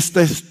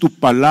 esta es tu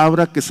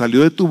palabra que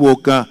salió de tu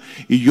boca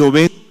y yo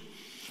vengo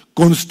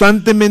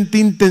constantemente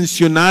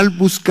intencional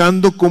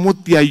buscando cómo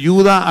te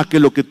ayuda a que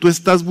lo que tú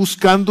estás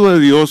buscando de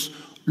Dios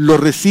lo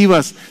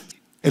recibas.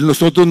 En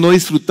nosotros no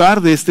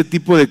disfrutar de este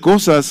tipo de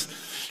cosas,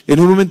 en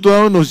un momento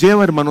dado nos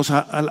lleva, hermanos,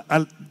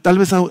 tal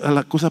vez a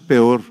la cosa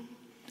peor,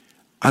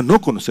 a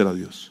no conocer a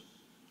Dios.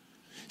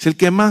 Es el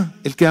que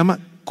ama,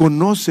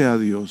 conoce a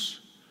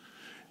Dios.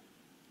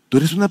 Tú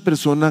eres una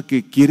persona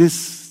que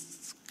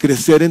quieres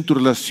crecer en tu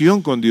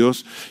relación con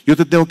Dios. Yo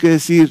te tengo que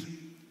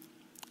decir,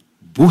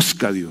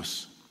 busca a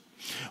Dios.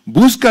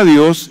 Busca a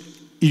Dios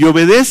y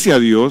obedece a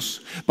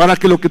Dios para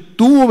que lo que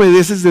tú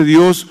obedeces de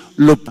Dios,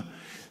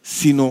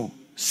 sino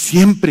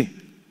siempre.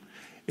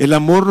 El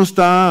amor no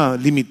está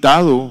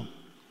limitado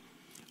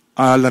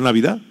a la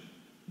Navidad,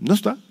 no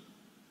está.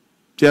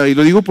 O sea, y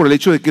lo digo por el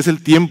hecho de que es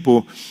el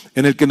tiempo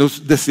en el que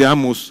nos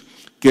deseamos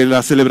que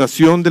la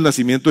celebración del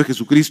nacimiento de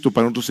Jesucristo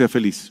para nosotros sea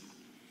feliz.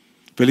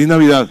 Feliz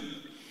Navidad,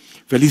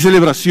 feliz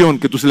celebración,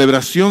 que tu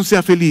celebración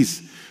sea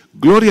feliz.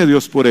 Gloria a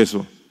Dios por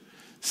eso.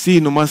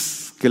 Sí,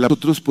 nomás que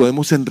nosotros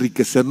podemos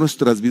enriquecer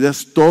nuestras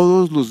vidas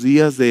todos los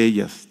días de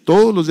ellas,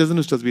 todos los días de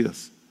nuestras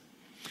vidas,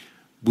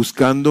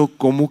 buscando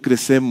cómo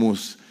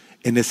crecemos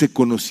en ese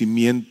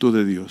conocimiento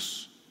de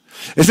Dios.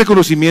 Ese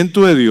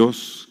conocimiento de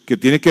Dios que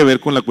tiene que ver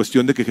con la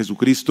cuestión de que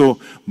Jesucristo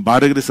va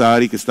a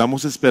regresar y que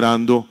estamos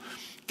esperando,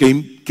 que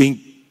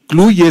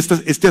incluye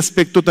este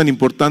aspecto tan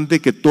importante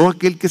que todo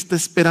aquel que está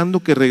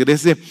esperando que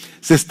regrese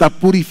se está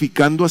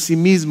purificando a sí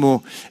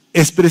mismo.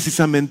 Es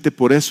precisamente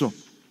por eso.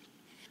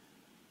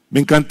 Me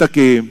encanta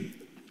que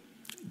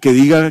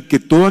diga que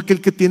todo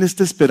aquel que tiene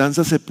esta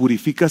esperanza se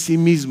purifica a sí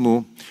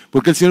mismo,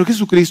 porque el Señor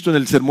Jesucristo en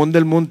el Sermón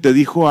del Monte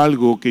dijo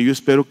algo que yo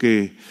espero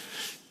que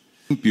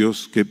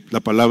limpios, que la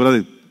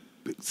palabra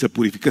se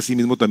purifica a sí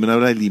mismo también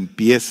habla de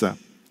limpieza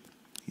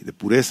y de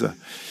pureza.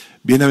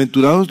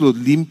 Bienaventurados los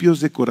limpios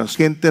de corazón.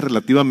 Gente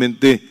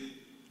relativamente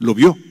lo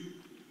vio.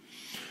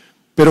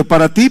 Pero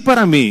para ti y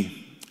para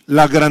mí,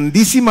 la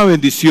grandísima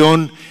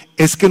bendición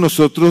es que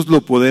nosotros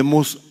lo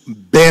podemos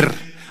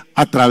ver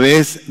a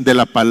través de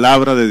la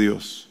palabra de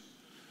Dios.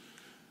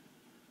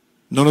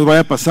 No nos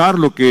vaya a pasar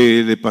lo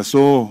que le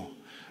pasó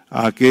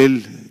a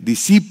aquel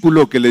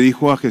discípulo que le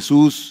dijo a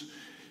Jesús,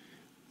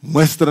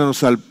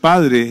 muéstranos al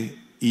Padre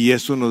y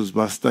eso nos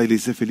basta. Y le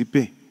dice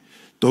Felipe,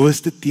 todo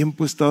este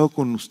tiempo he estado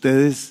con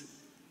ustedes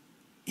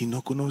y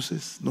no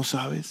conoces, no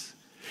sabes.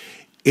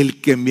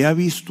 El que me ha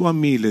visto a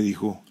mí, le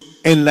dijo,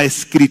 en la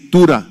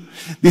Escritura,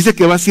 dice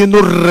que va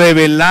siendo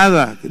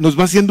revelada, nos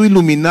va siendo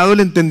iluminado el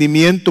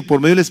entendimiento por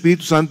medio del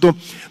Espíritu Santo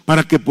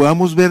para que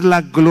podamos ver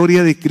la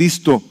gloria de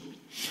Cristo.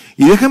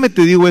 Y déjame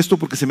te digo esto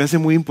porque se me hace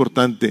muy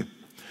importante.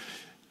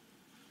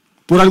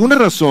 Por alguna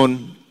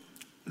razón,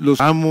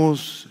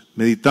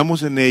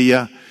 meditamos en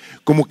ella,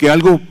 como que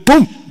algo,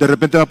 ¡pum!, de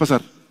repente va a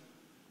pasar.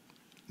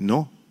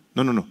 No.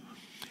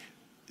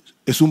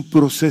 Es un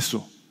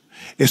proceso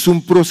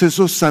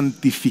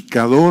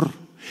santificador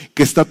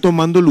que está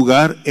tomando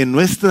lugar en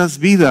nuestras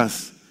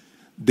vidas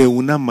de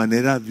una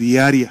manera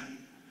diaria.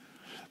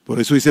 Por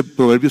eso dice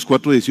Proverbios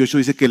 4:18,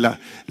 dice que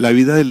la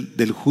vida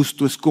del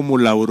justo es como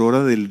la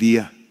aurora del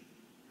día,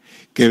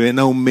 que ve en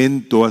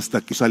aumento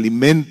hasta que nos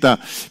alimenta,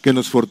 que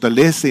nos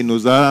fortalece y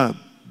nos da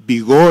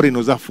vigor y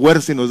nos da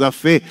fuerza y nos da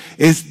fe.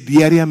 Es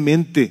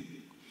diariamente.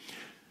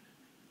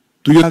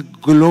 La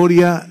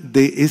gloria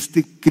de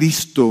este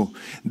Cristo,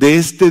 de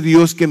este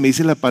Dios que me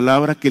dice la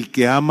palabra que el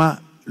que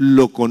ama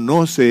lo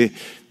conoce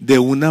de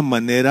una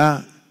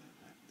manera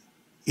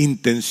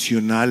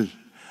intencional,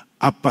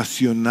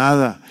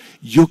 apasionada.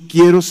 Yo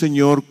quiero,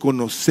 Señor,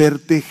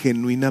 conocerte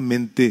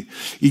genuinamente.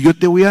 Y yo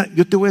te voy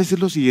a decir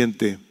lo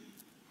siguiente.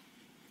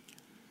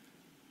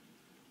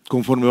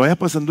 conforme vaya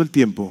pasando el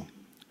tiempo,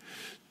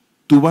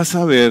 tú vas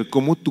a ver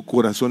cómo tu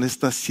corazón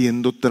está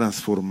siendo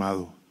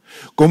transformado.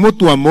 Cómo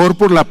tu amor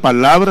por la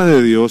palabra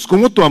de Dios,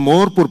 cómo tu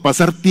amor por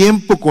pasar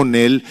tiempo con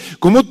Él,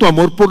 cómo tu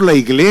amor por la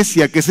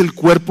iglesia, que es el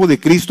cuerpo de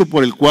Cristo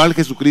por el cual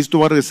Jesucristo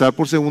va a regresar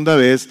por segunda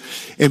vez,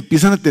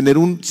 empiezan a tener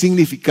un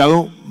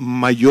significado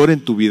mayor en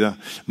tu vida,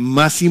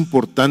 más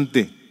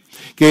importante.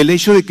 Que el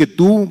hecho de que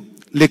tú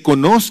le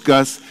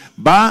conozcas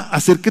va a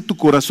hacer que tu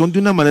corazón de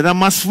una manera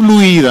más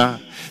fluida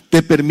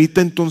te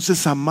permita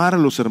entonces amar a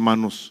los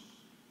hermanos.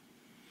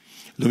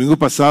 El domingo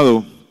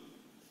pasado,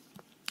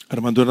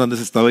 Armando Hernández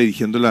estaba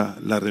dirigiendo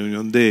la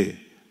reunión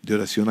de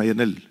oración ahí en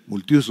el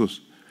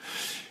multiusos.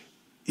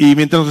 Y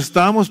mientras nos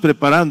estábamos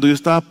preparando, yo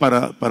estaba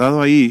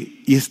parado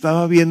ahí y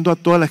estaba viendo a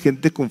toda la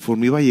gente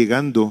conforme iba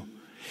llegando.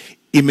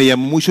 Y me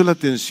llamó mucho la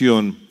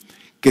atención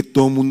que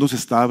todo el mundo se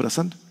estaba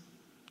abrazando.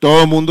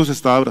 Todo el mundo se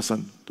estaba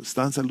abrazando.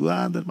 Estaban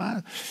saludando,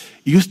 hermano.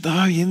 Y yo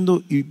estaba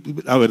viendo, y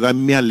la verdad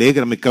me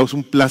alegra, me causa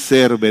un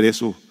placer ver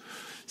eso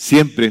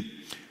siempre.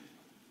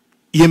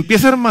 Y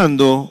empieza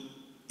Armando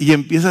y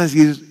empieza a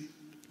decir: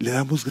 le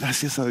damos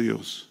gracias a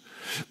Dios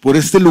por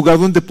este lugar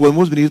donde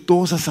podemos venir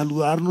todos a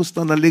saludarnos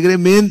tan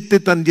alegremente,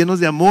 tan llenos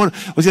de amor.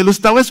 O sea, lo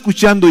estaba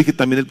escuchando y que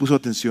también él puso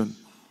atención.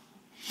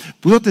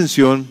 Puso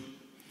atención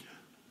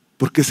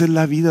porque esa es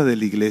la vida de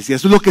la iglesia.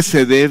 Eso es lo que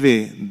se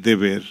debe de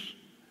ver.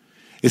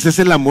 Ese es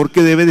el amor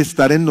que debe de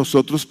estar en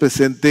nosotros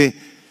presente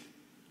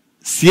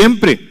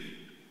siempre.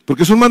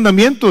 Porque es un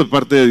mandamiento de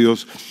parte de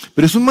Dios.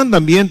 Pero es un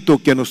mandamiento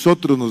que a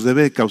nosotros nos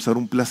debe de causar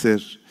un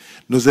placer.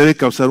 Nos debe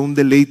causar un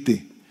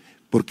deleite.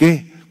 ¿Por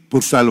qué?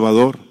 Por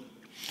Salvador.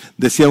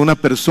 Decía una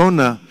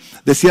persona,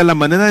 decía: la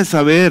manera de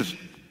saber,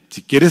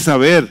 si quieres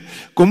saber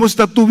cómo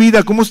está tu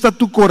vida, cómo está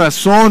tu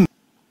corazón,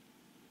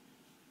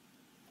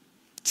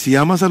 si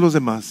amas a los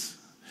demás,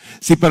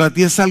 si para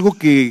ti es algo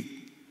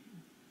que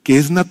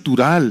es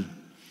natural,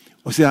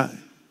 o sea,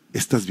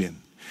 estás bien,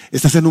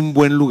 estás en un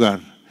buen lugar.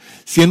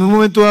 Si en un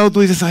momento dado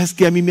tú dices: ¿sabes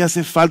qué? A mí me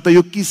hace falta,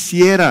 yo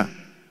quisiera.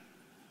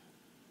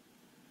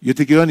 Yo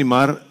te quiero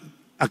animar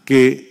a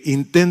que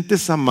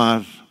intentes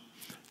amar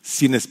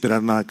sin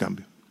esperar nada a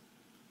cambio.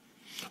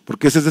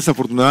 Porque esa es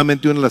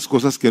desafortunadamente una de las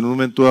cosas que en un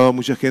momento dado a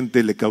mucha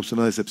gente le causa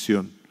una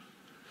decepción.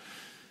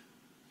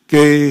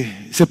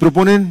 Que se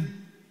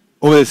proponen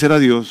obedecer a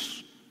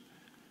Dios,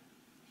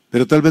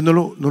 pero tal vez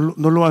no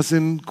lo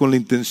hacen con la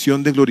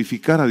intención de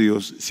glorificar a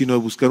Dios, sino de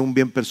buscar un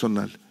bien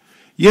personal.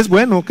 Y es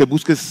bueno que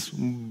busques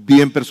un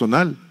bien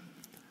personal,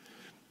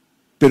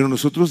 pero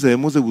nosotros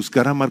debemos de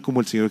buscar amar como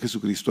el Señor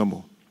Jesucristo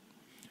amó.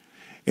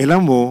 Él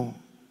amó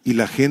y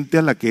la gente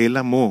a la que Él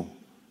amó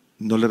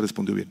no le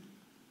respondió bien.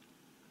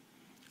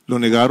 Lo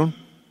negaron,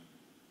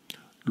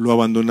 lo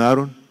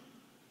abandonaron.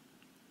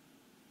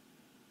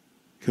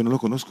 Yo no lo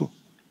conozco.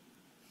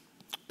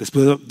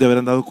 Después de haber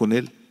andado con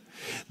Él,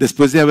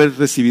 después de haber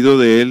recibido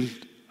de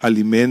Él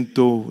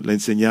alimento, la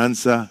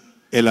enseñanza,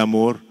 el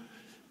amor,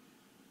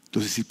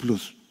 los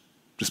discípulos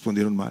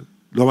respondieron mal.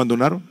 Lo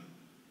abandonaron.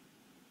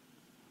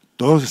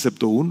 Todos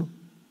excepto uno.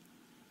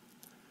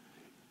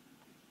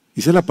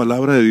 Dice la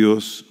palabra de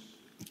Dios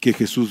que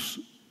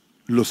Jesús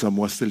los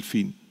amó hasta el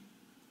fin.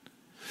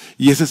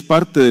 Y esa es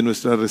parte de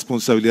nuestra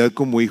responsabilidad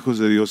como hijos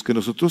de Dios, que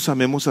nosotros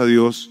amemos a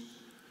Dios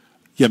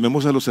y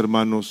amemos a los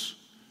hermanos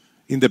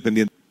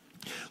independientes.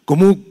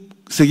 ¿Cómo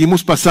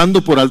seguimos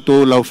pasando por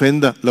alto la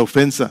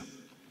ofensa?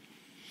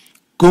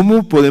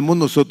 ¿Cómo podemos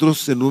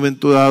nosotros en un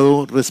momento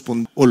dado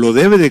responder, o lo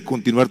debe de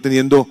continuar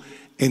teniendo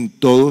en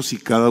todos y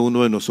cada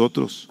uno de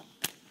nosotros?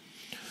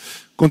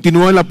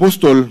 Continúa el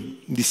apóstol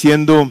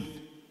diciendo,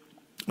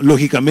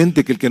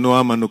 lógicamente, que el que no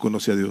ama no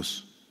conoce a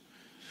Dios,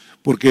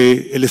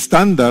 porque el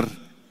estándar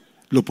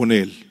lo pone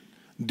Él.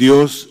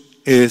 Dios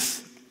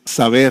es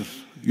saber.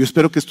 Yo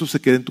espero que esto se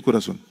quede en tu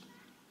corazón.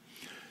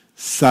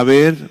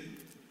 Saber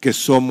que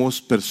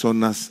somos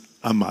personas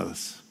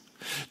amadas.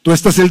 Tú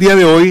estás el día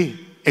de hoy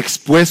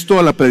expuesto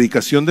a la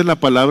predicación de la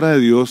palabra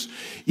de Dios,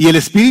 y el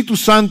Espíritu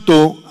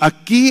Santo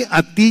aquí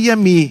a ti y a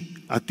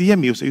mí,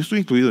 o sea, yo estoy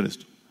incluido en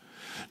esto,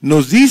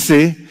 nos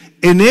dice: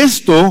 en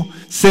esto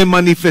se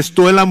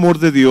manifestó el amor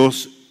de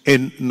Dios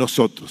en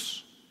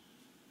nosotros.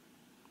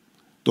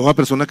 Toda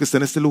persona que está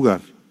en este lugar,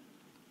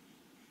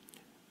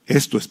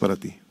 esto es para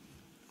ti,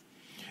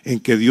 en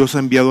que Dios ha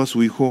enviado a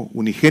su Hijo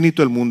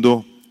unigénito al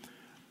mundo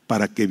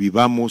para que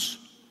vivamos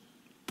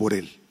por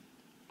Él.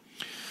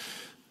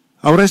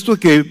 Ahora, esto de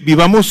que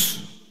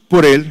vivamos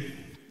por Él,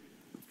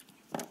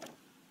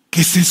 ¿qué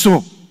es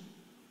eso?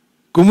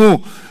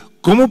 ¿Cómo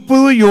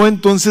puedo yo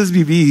entonces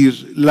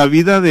vivir la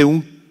vida de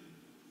un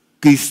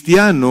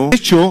cristiano? De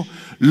hecho,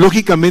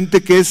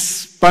 lógicamente que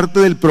es parte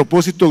del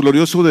propósito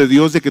glorioso de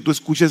Dios de que tú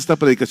escuches esta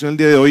predicación el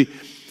día de hoy,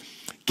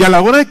 que a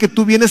la hora de que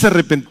tú vienes a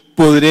arrepentir,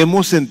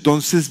 podremos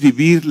entonces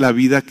vivir la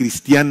vida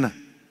cristiana.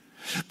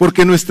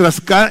 Porque en nuestra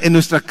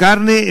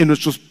carne, en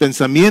nuestros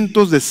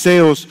pensamientos,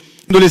 deseos,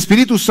 cuando el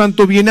Espíritu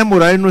Santo viene a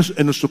morar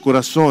en nuestro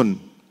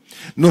corazón,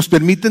 nos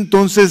permite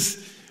entonces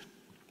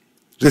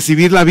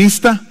recibir la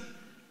vista,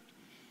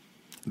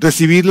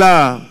 recibir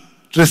la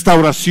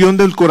restauración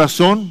del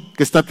corazón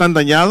que está tan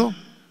dañado,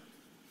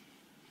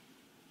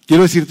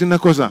 Quiero decirte una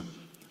cosa.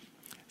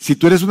 Si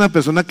tú eres una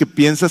persona que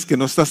piensas que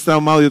no estás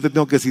traumado, yo te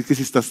tengo que decir que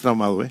sí estás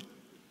traumado.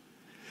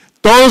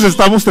 Todos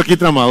estamos aquí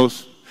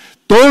traumados.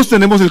 Todos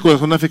tenemos el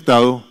corazón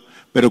afectado.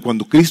 Pero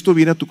cuando Cristo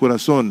viene a tu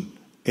corazón,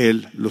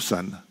 Él lo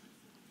sana.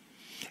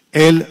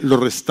 Él lo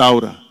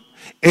restaura.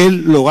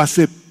 Él lo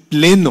hace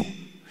pleno.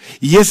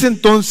 Y es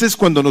entonces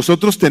cuando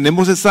nosotros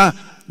tenemos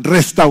esa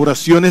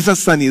restauración, esa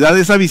sanidad,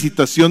 esa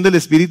visitación del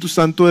Espíritu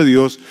Santo de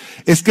Dios,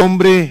 es que el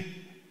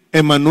nombre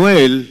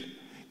Emmanuel,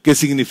 que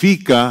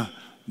significa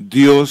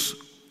Dios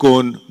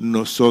con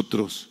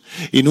nosotros.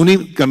 Y no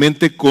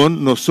únicamente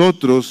con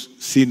nosotros,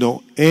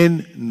 sino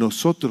en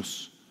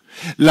nosotros.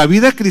 La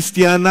vida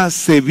cristiana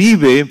se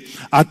vive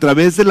a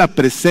través de la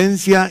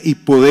presencia y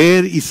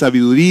poder y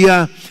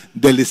sabiduría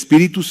del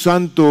Espíritu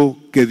Santo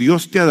que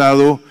Dios te ha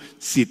dado,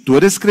 si tú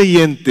eres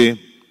creyente,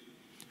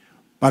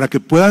 para que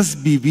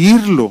puedas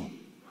vivirlo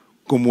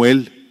como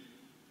Él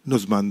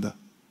nos manda.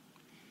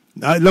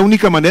 Es la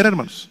única manera,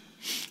 hermanos.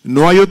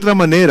 No hay otra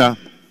manera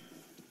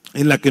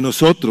en la que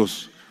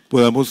nosotros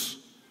podamos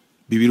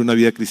vivir una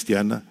vida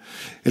cristiana.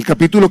 El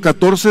capítulo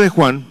 14 de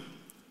Juan,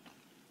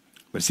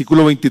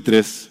 versículo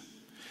 23,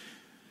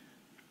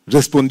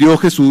 respondió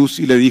Jesús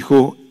y le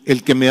dijo: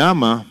 el que me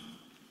ama,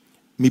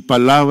 mi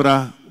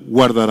palabra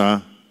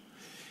guardará,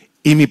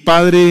 y mi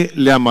Padre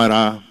le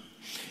amará,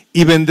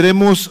 y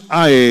vendremos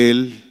a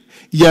Él,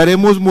 y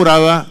haremos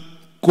morada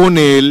con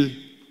Él.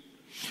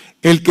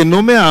 El que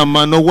no me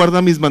ama no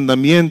guarda mis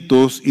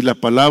mandamientos, y la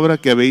palabra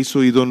que habéis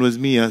oído no es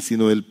mía,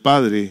 sino del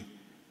Padre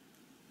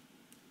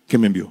que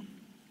me envió.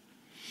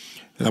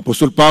 El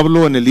apóstol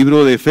Pablo en el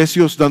libro de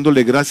Efesios,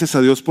 dándole gracias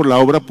a Dios por la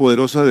obra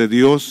poderosa de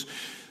Dios,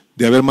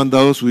 de haber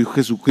mandado a su Hijo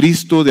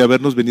Jesucristo, de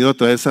habernos venido a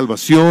traer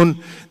salvación,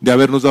 de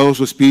habernos dado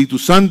su Espíritu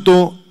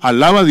Santo,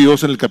 alaba a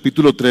Dios en el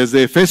capítulo 3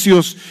 de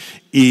Efesios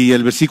y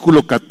el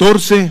versículo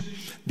 14,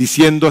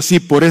 diciendo así: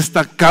 por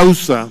esta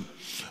causa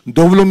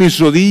doblo mis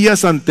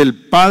rodillas ante el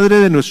Padre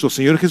de nuestro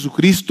Señor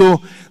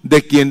Jesucristo,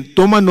 de quien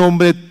toma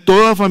nombre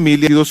toda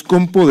familia, Dios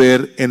con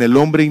poder en el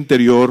hombre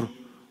interior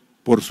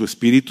por su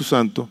Espíritu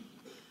Santo,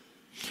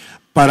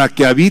 para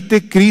que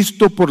habite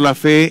Cristo por la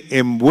fe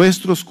en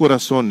vuestros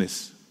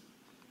corazones.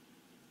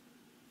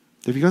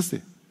 ¿Te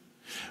fijaste?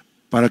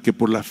 Para que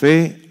por la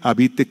fe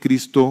habite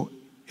Cristo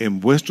en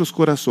vuestros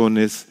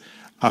corazones,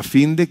 a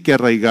fin de que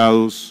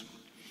arraigados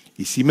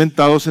y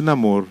cimentados en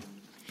amor,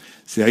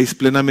 seáis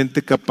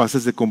plenamente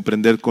capaces de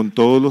comprender con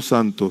todos los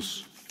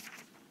santos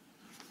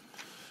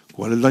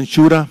cuál es la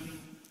anchura,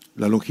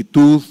 la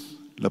longitud,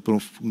 la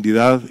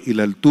profundidad y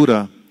la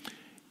altura,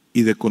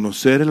 y de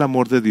conocer el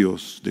amor de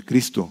Dios, de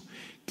Cristo,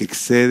 que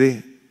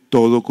excede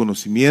todo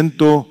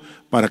conocimiento,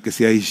 para que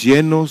seáis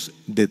llenos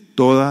de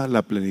toda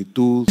la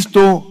plenitud.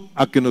 Cristo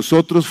a que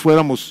nosotros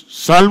fuéramos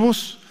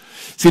salvos,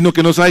 sino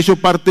que nos ha hecho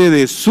parte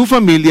de su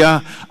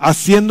familia,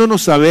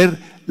 haciéndonos saber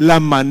la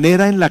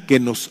manera en la que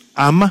nos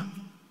ama.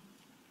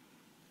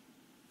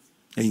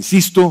 E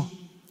insisto,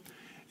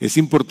 es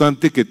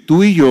importante que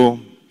tú y yo,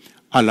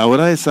 a la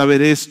hora de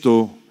saber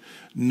esto,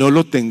 no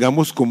lo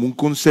tengamos como un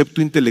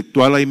concepto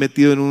intelectual ahí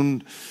metido en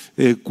un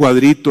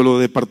cuadrito, lo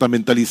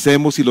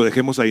departamentalicemos y lo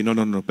dejemos ahí. No,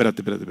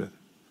 espérate.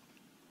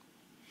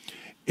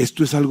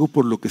 Esto es algo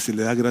por lo que se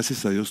le da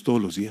gracias a Dios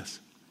todos los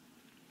días.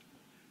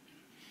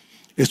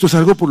 Esto es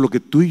algo por lo que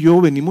tú y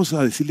yo venimos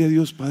a decirle a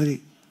Dios: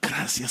 Padre,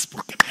 gracias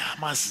porque me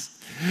amas.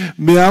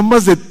 Me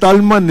amas de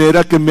tal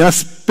manera que me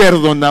has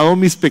perdonado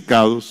mis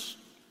pecados.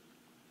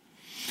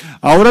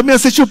 Ahora me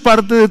has hecho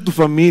parte de tu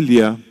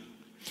familia.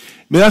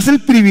 Me das el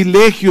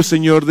privilegio,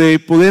 Señor, de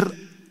poder,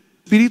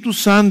 Espíritu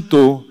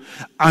Santo,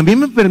 a mí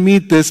me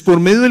permites, por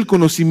medio del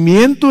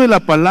conocimiento de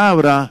la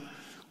palabra,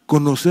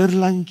 conocer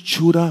la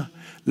anchura,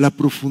 la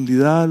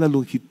profundidad, la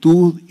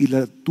longitud y la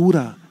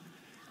altura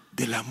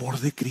del amor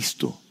de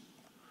Cristo.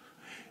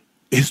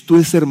 Esto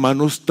es,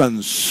 hermanos,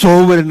 tan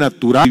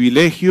sobrenatural. El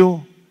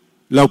privilegio,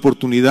 la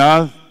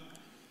oportunidad,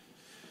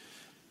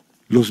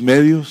 los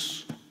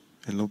medios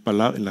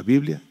en la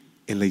Biblia,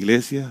 en la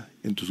iglesia,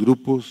 en tus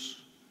grupos,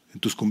 en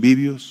tus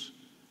convivios.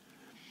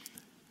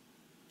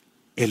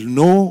 El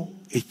no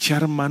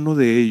echar mano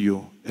de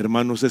ello,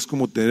 hermanos, es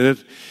como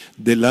tener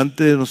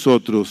delante de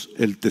nosotros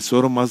el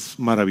tesoro más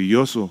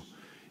maravilloso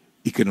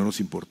y que no nos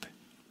importe.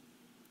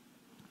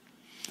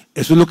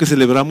 Eso es lo que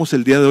celebramos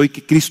el día de hoy,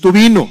 que Cristo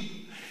vino.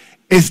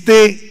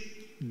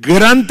 Este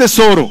gran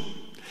tesoro,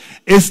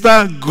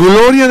 esta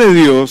gloria de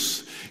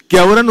Dios, que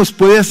ahora nos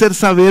puede hacer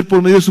saber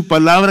por medio de su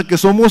palabra que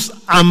somos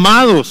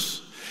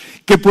amados,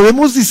 que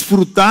podemos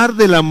disfrutar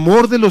del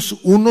amor de los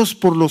unos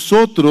por los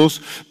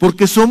otros,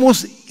 porque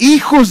somos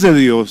hijos de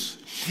Dios.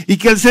 Y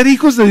que al ser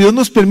hijos de Dios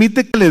nos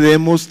permite que le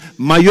demos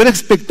mayor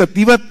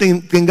expectativa,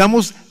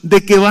 tengamos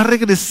de que va a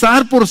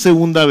regresar por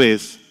segunda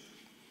vez.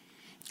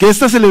 Que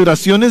estas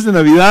celebraciones de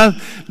Navidad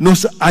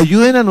nos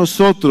ayuden a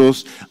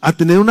nosotros a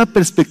tener una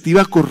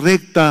perspectiva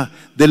correcta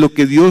de lo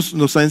que Dios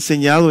nos ha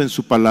enseñado en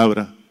su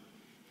palabra.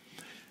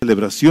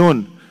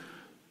 Celebración,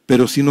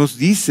 pero sí nos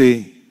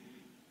dice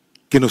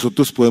que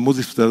nosotros podemos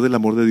disfrutar del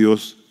amor de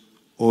Dios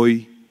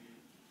hoy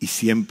y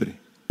siempre.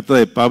 Carta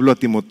de Pablo a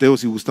Timoteo,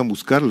 si gustan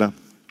buscarla.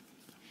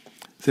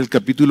 Es el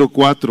capítulo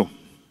 4.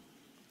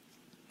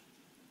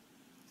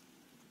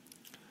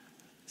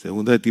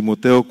 Segunda de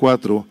Timoteo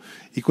 4.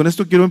 Y con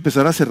esto quiero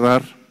empezar a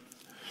cerrar.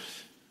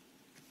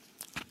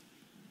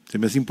 Se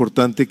me hace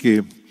importante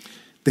que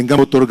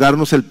tengamos que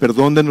otorgarnos el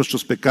perdón de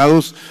nuestros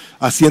pecados,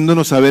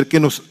 haciéndonos saber que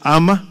nos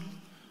ama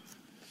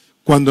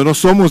cuando no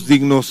somos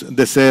dignos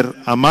de ser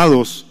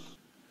amados.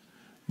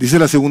 Dice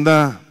la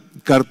segunda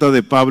carta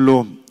de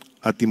Pablo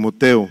a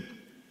Timoteo.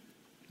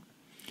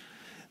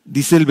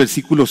 Dice el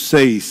versículo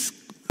 6,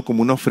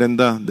 como una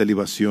ofrenda de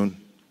libación: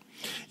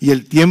 y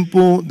el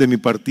tiempo de mi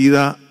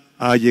partida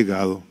ha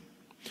llegado.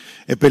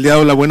 He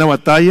peleado la buena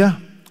batalla,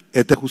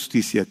 he hecho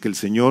justicia, que el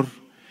Señor,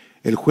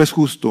 el juez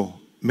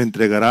justo, me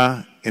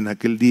entregará en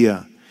aquel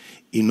día,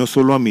 y no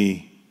solo a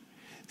mí,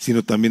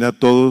 sino también a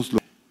todos.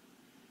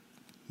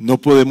 No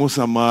podemos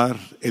amar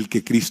el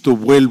que Cristo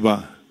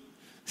vuelva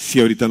si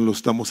ahorita no lo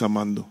estamos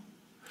amando.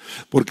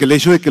 Porque el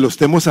hecho de que lo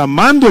estemos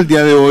amando el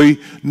día de hoy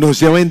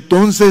nos lleva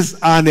entonces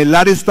a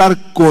anhelar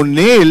estar con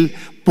Él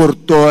por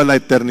toda la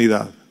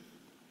eternidad.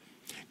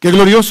 ¡Qué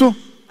glorioso!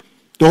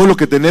 Todo lo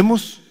que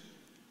tenemos,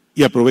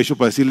 y aprovecho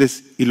para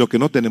decirles, y lo que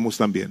no tenemos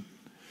también.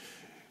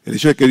 El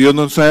hecho de que Dios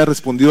nos haya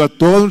respondido a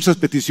todas nuestras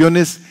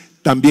peticiones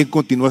también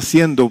continúa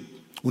siendo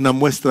una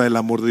muestra del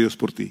amor de Dios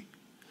por ti.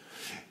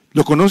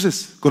 ¿Lo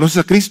conoces? ¿Conoces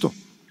a Cristo?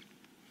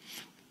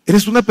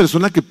 Eres una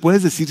persona que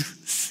puedes decir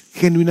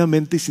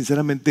genuinamente y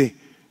sinceramente: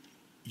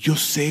 yo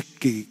sé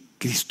que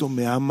Cristo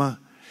me ama,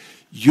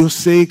 yo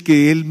sé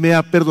que Él me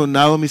ha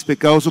perdonado mis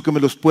pecados o que me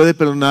los puede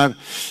perdonar.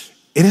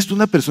 ¿Eres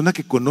una persona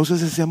que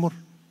conoces ese amor?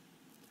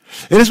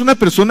 Eres una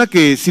persona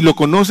que, si lo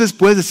conoces,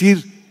 puedes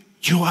decir: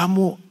 yo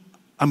amo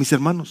a mis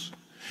hermanos,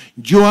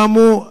 yo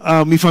amo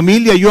a mi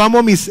familia, yo amo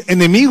a mis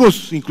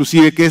enemigos,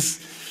 inclusive, que es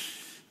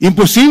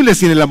imposible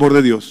sin el amor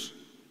de Dios.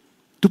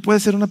 ¿Tú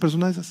puedes ser una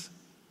persona de esas?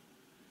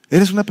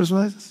 ¿Eres una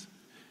persona de esas?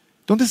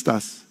 ¿Dónde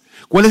estás?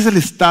 ¿Cuál es el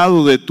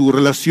estado de tu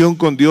relación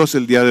con Dios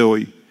el día de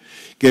hoy?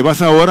 Que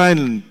vas ahora,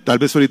 tal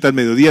vez ahorita al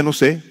mediodía, no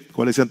sé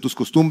cuáles sean tus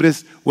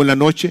costumbres, o en la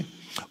noche,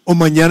 o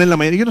mañana en la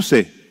mañana, yo no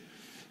sé.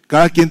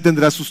 Cada quien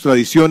tendrá sus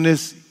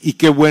tradiciones y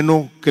qué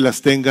bueno que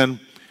las tengan.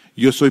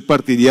 Yo soy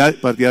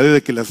partidario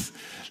de que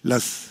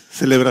las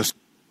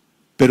celebraciones,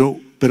 pero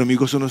mi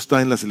gozo no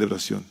está en la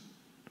celebración,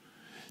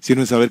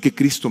 sino en saber que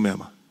Cristo me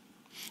ama,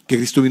 que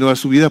Cristo vino a dar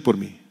su vida por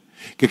mí,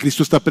 que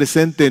Cristo está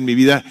presente en mi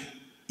vida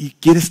y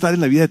quiere estar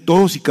en la vida de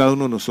todos y cada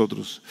uno de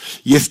nosotros.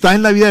 Y está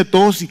en la vida de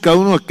todos y cada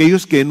uno de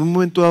aquellos que en un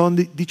momento dado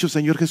han dicho: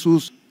 Señor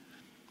Jesús,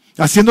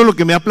 haciendo lo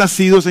que me ha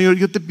placido, Señor,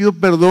 yo te pido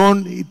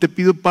perdón y te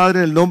pido, Padre,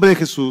 en el nombre de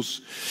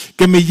Jesús,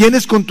 que me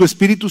llenes con tu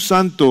Espíritu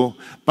Santo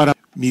para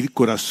mi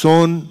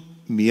corazón,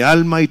 mi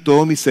alma y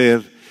todo mi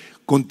ser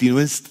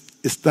continúen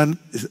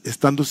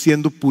estando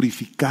siendo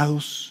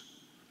purificados.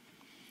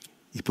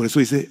 Y por eso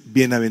dice: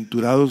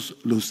 bienaventurados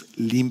los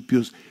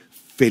limpios,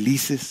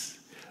 felices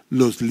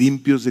los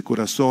limpios de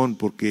corazón,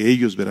 porque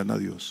ellos verán a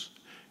Dios.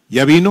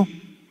 Ya vino,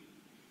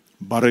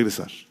 va a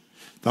regresar.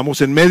 Estamos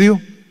en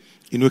medio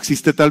y no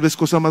existe tal vez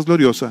cosa más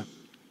gloriosa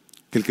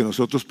que el que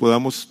nosotros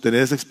podamos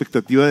tener esa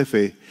expectativa de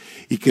fe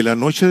y que la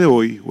noche de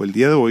hoy o el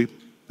día de hoy,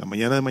 la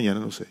mañana de mañana,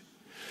 no sé,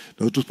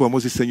 nosotros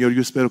podamos decir: Señor,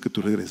 yo espero que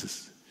tú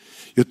regreses.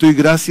 Yo te doy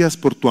gracias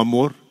por tu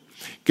amor,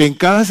 que en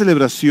cada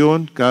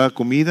celebración, cada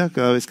comida,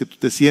 cada vez que tú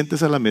te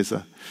sientes a la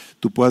mesa,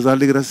 tú puedas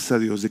darle gracias a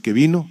Dios de que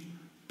vino,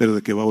 pero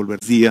de que va a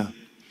volver día.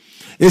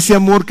 Ese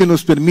amor que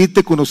nos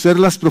permite conocer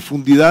las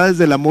profundidades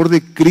del amor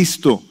de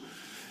Cristo,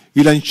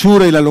 y la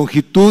anchura y la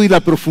longitud y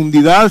la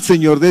profundidad,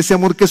 Señor, de ese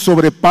amor que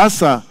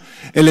sobrepasa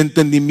el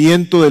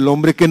entendimiento del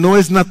hombre, que no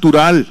es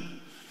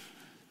natural,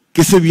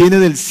 que se viene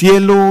del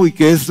cielo y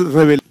que es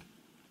revelado.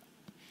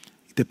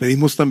 Y te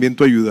pedimos también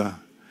tu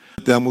ayuda.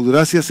 Te damos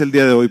gracias el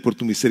día de hoy por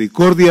tu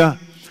misericordia,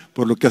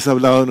 por lo que has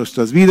hablado de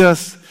nuestras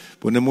vidas.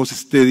 Ponemos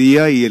este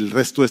día y el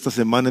resto de esta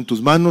semana en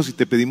tus manos y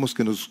te pedimos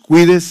que nos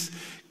cuides,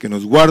 que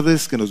nos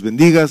guardes, que nos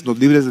bendigas, nos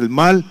libres del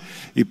mal.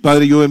 Y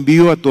Padre, yo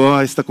envío a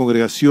toda esta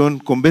congregación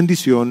con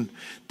bendición.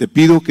 Te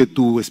pido que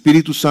tu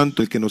Espíritu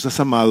Santo, el que nos has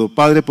amado,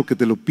 Padre, porque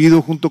te lo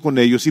pido junto con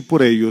ellos y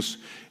por ellos,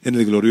 en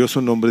el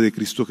glorioso nombre de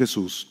Cristo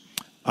Jesús.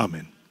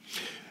 Amén.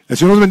 El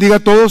Señor nos bendiga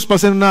a todos,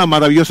 pasen una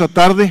maravillosa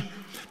tarde.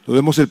 Nos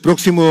vemos el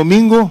próximo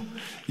domingo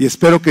y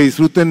espero que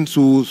disfruten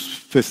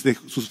sus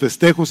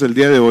festejos el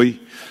día de hoy.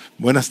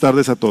 Buenas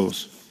tardes a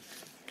todos.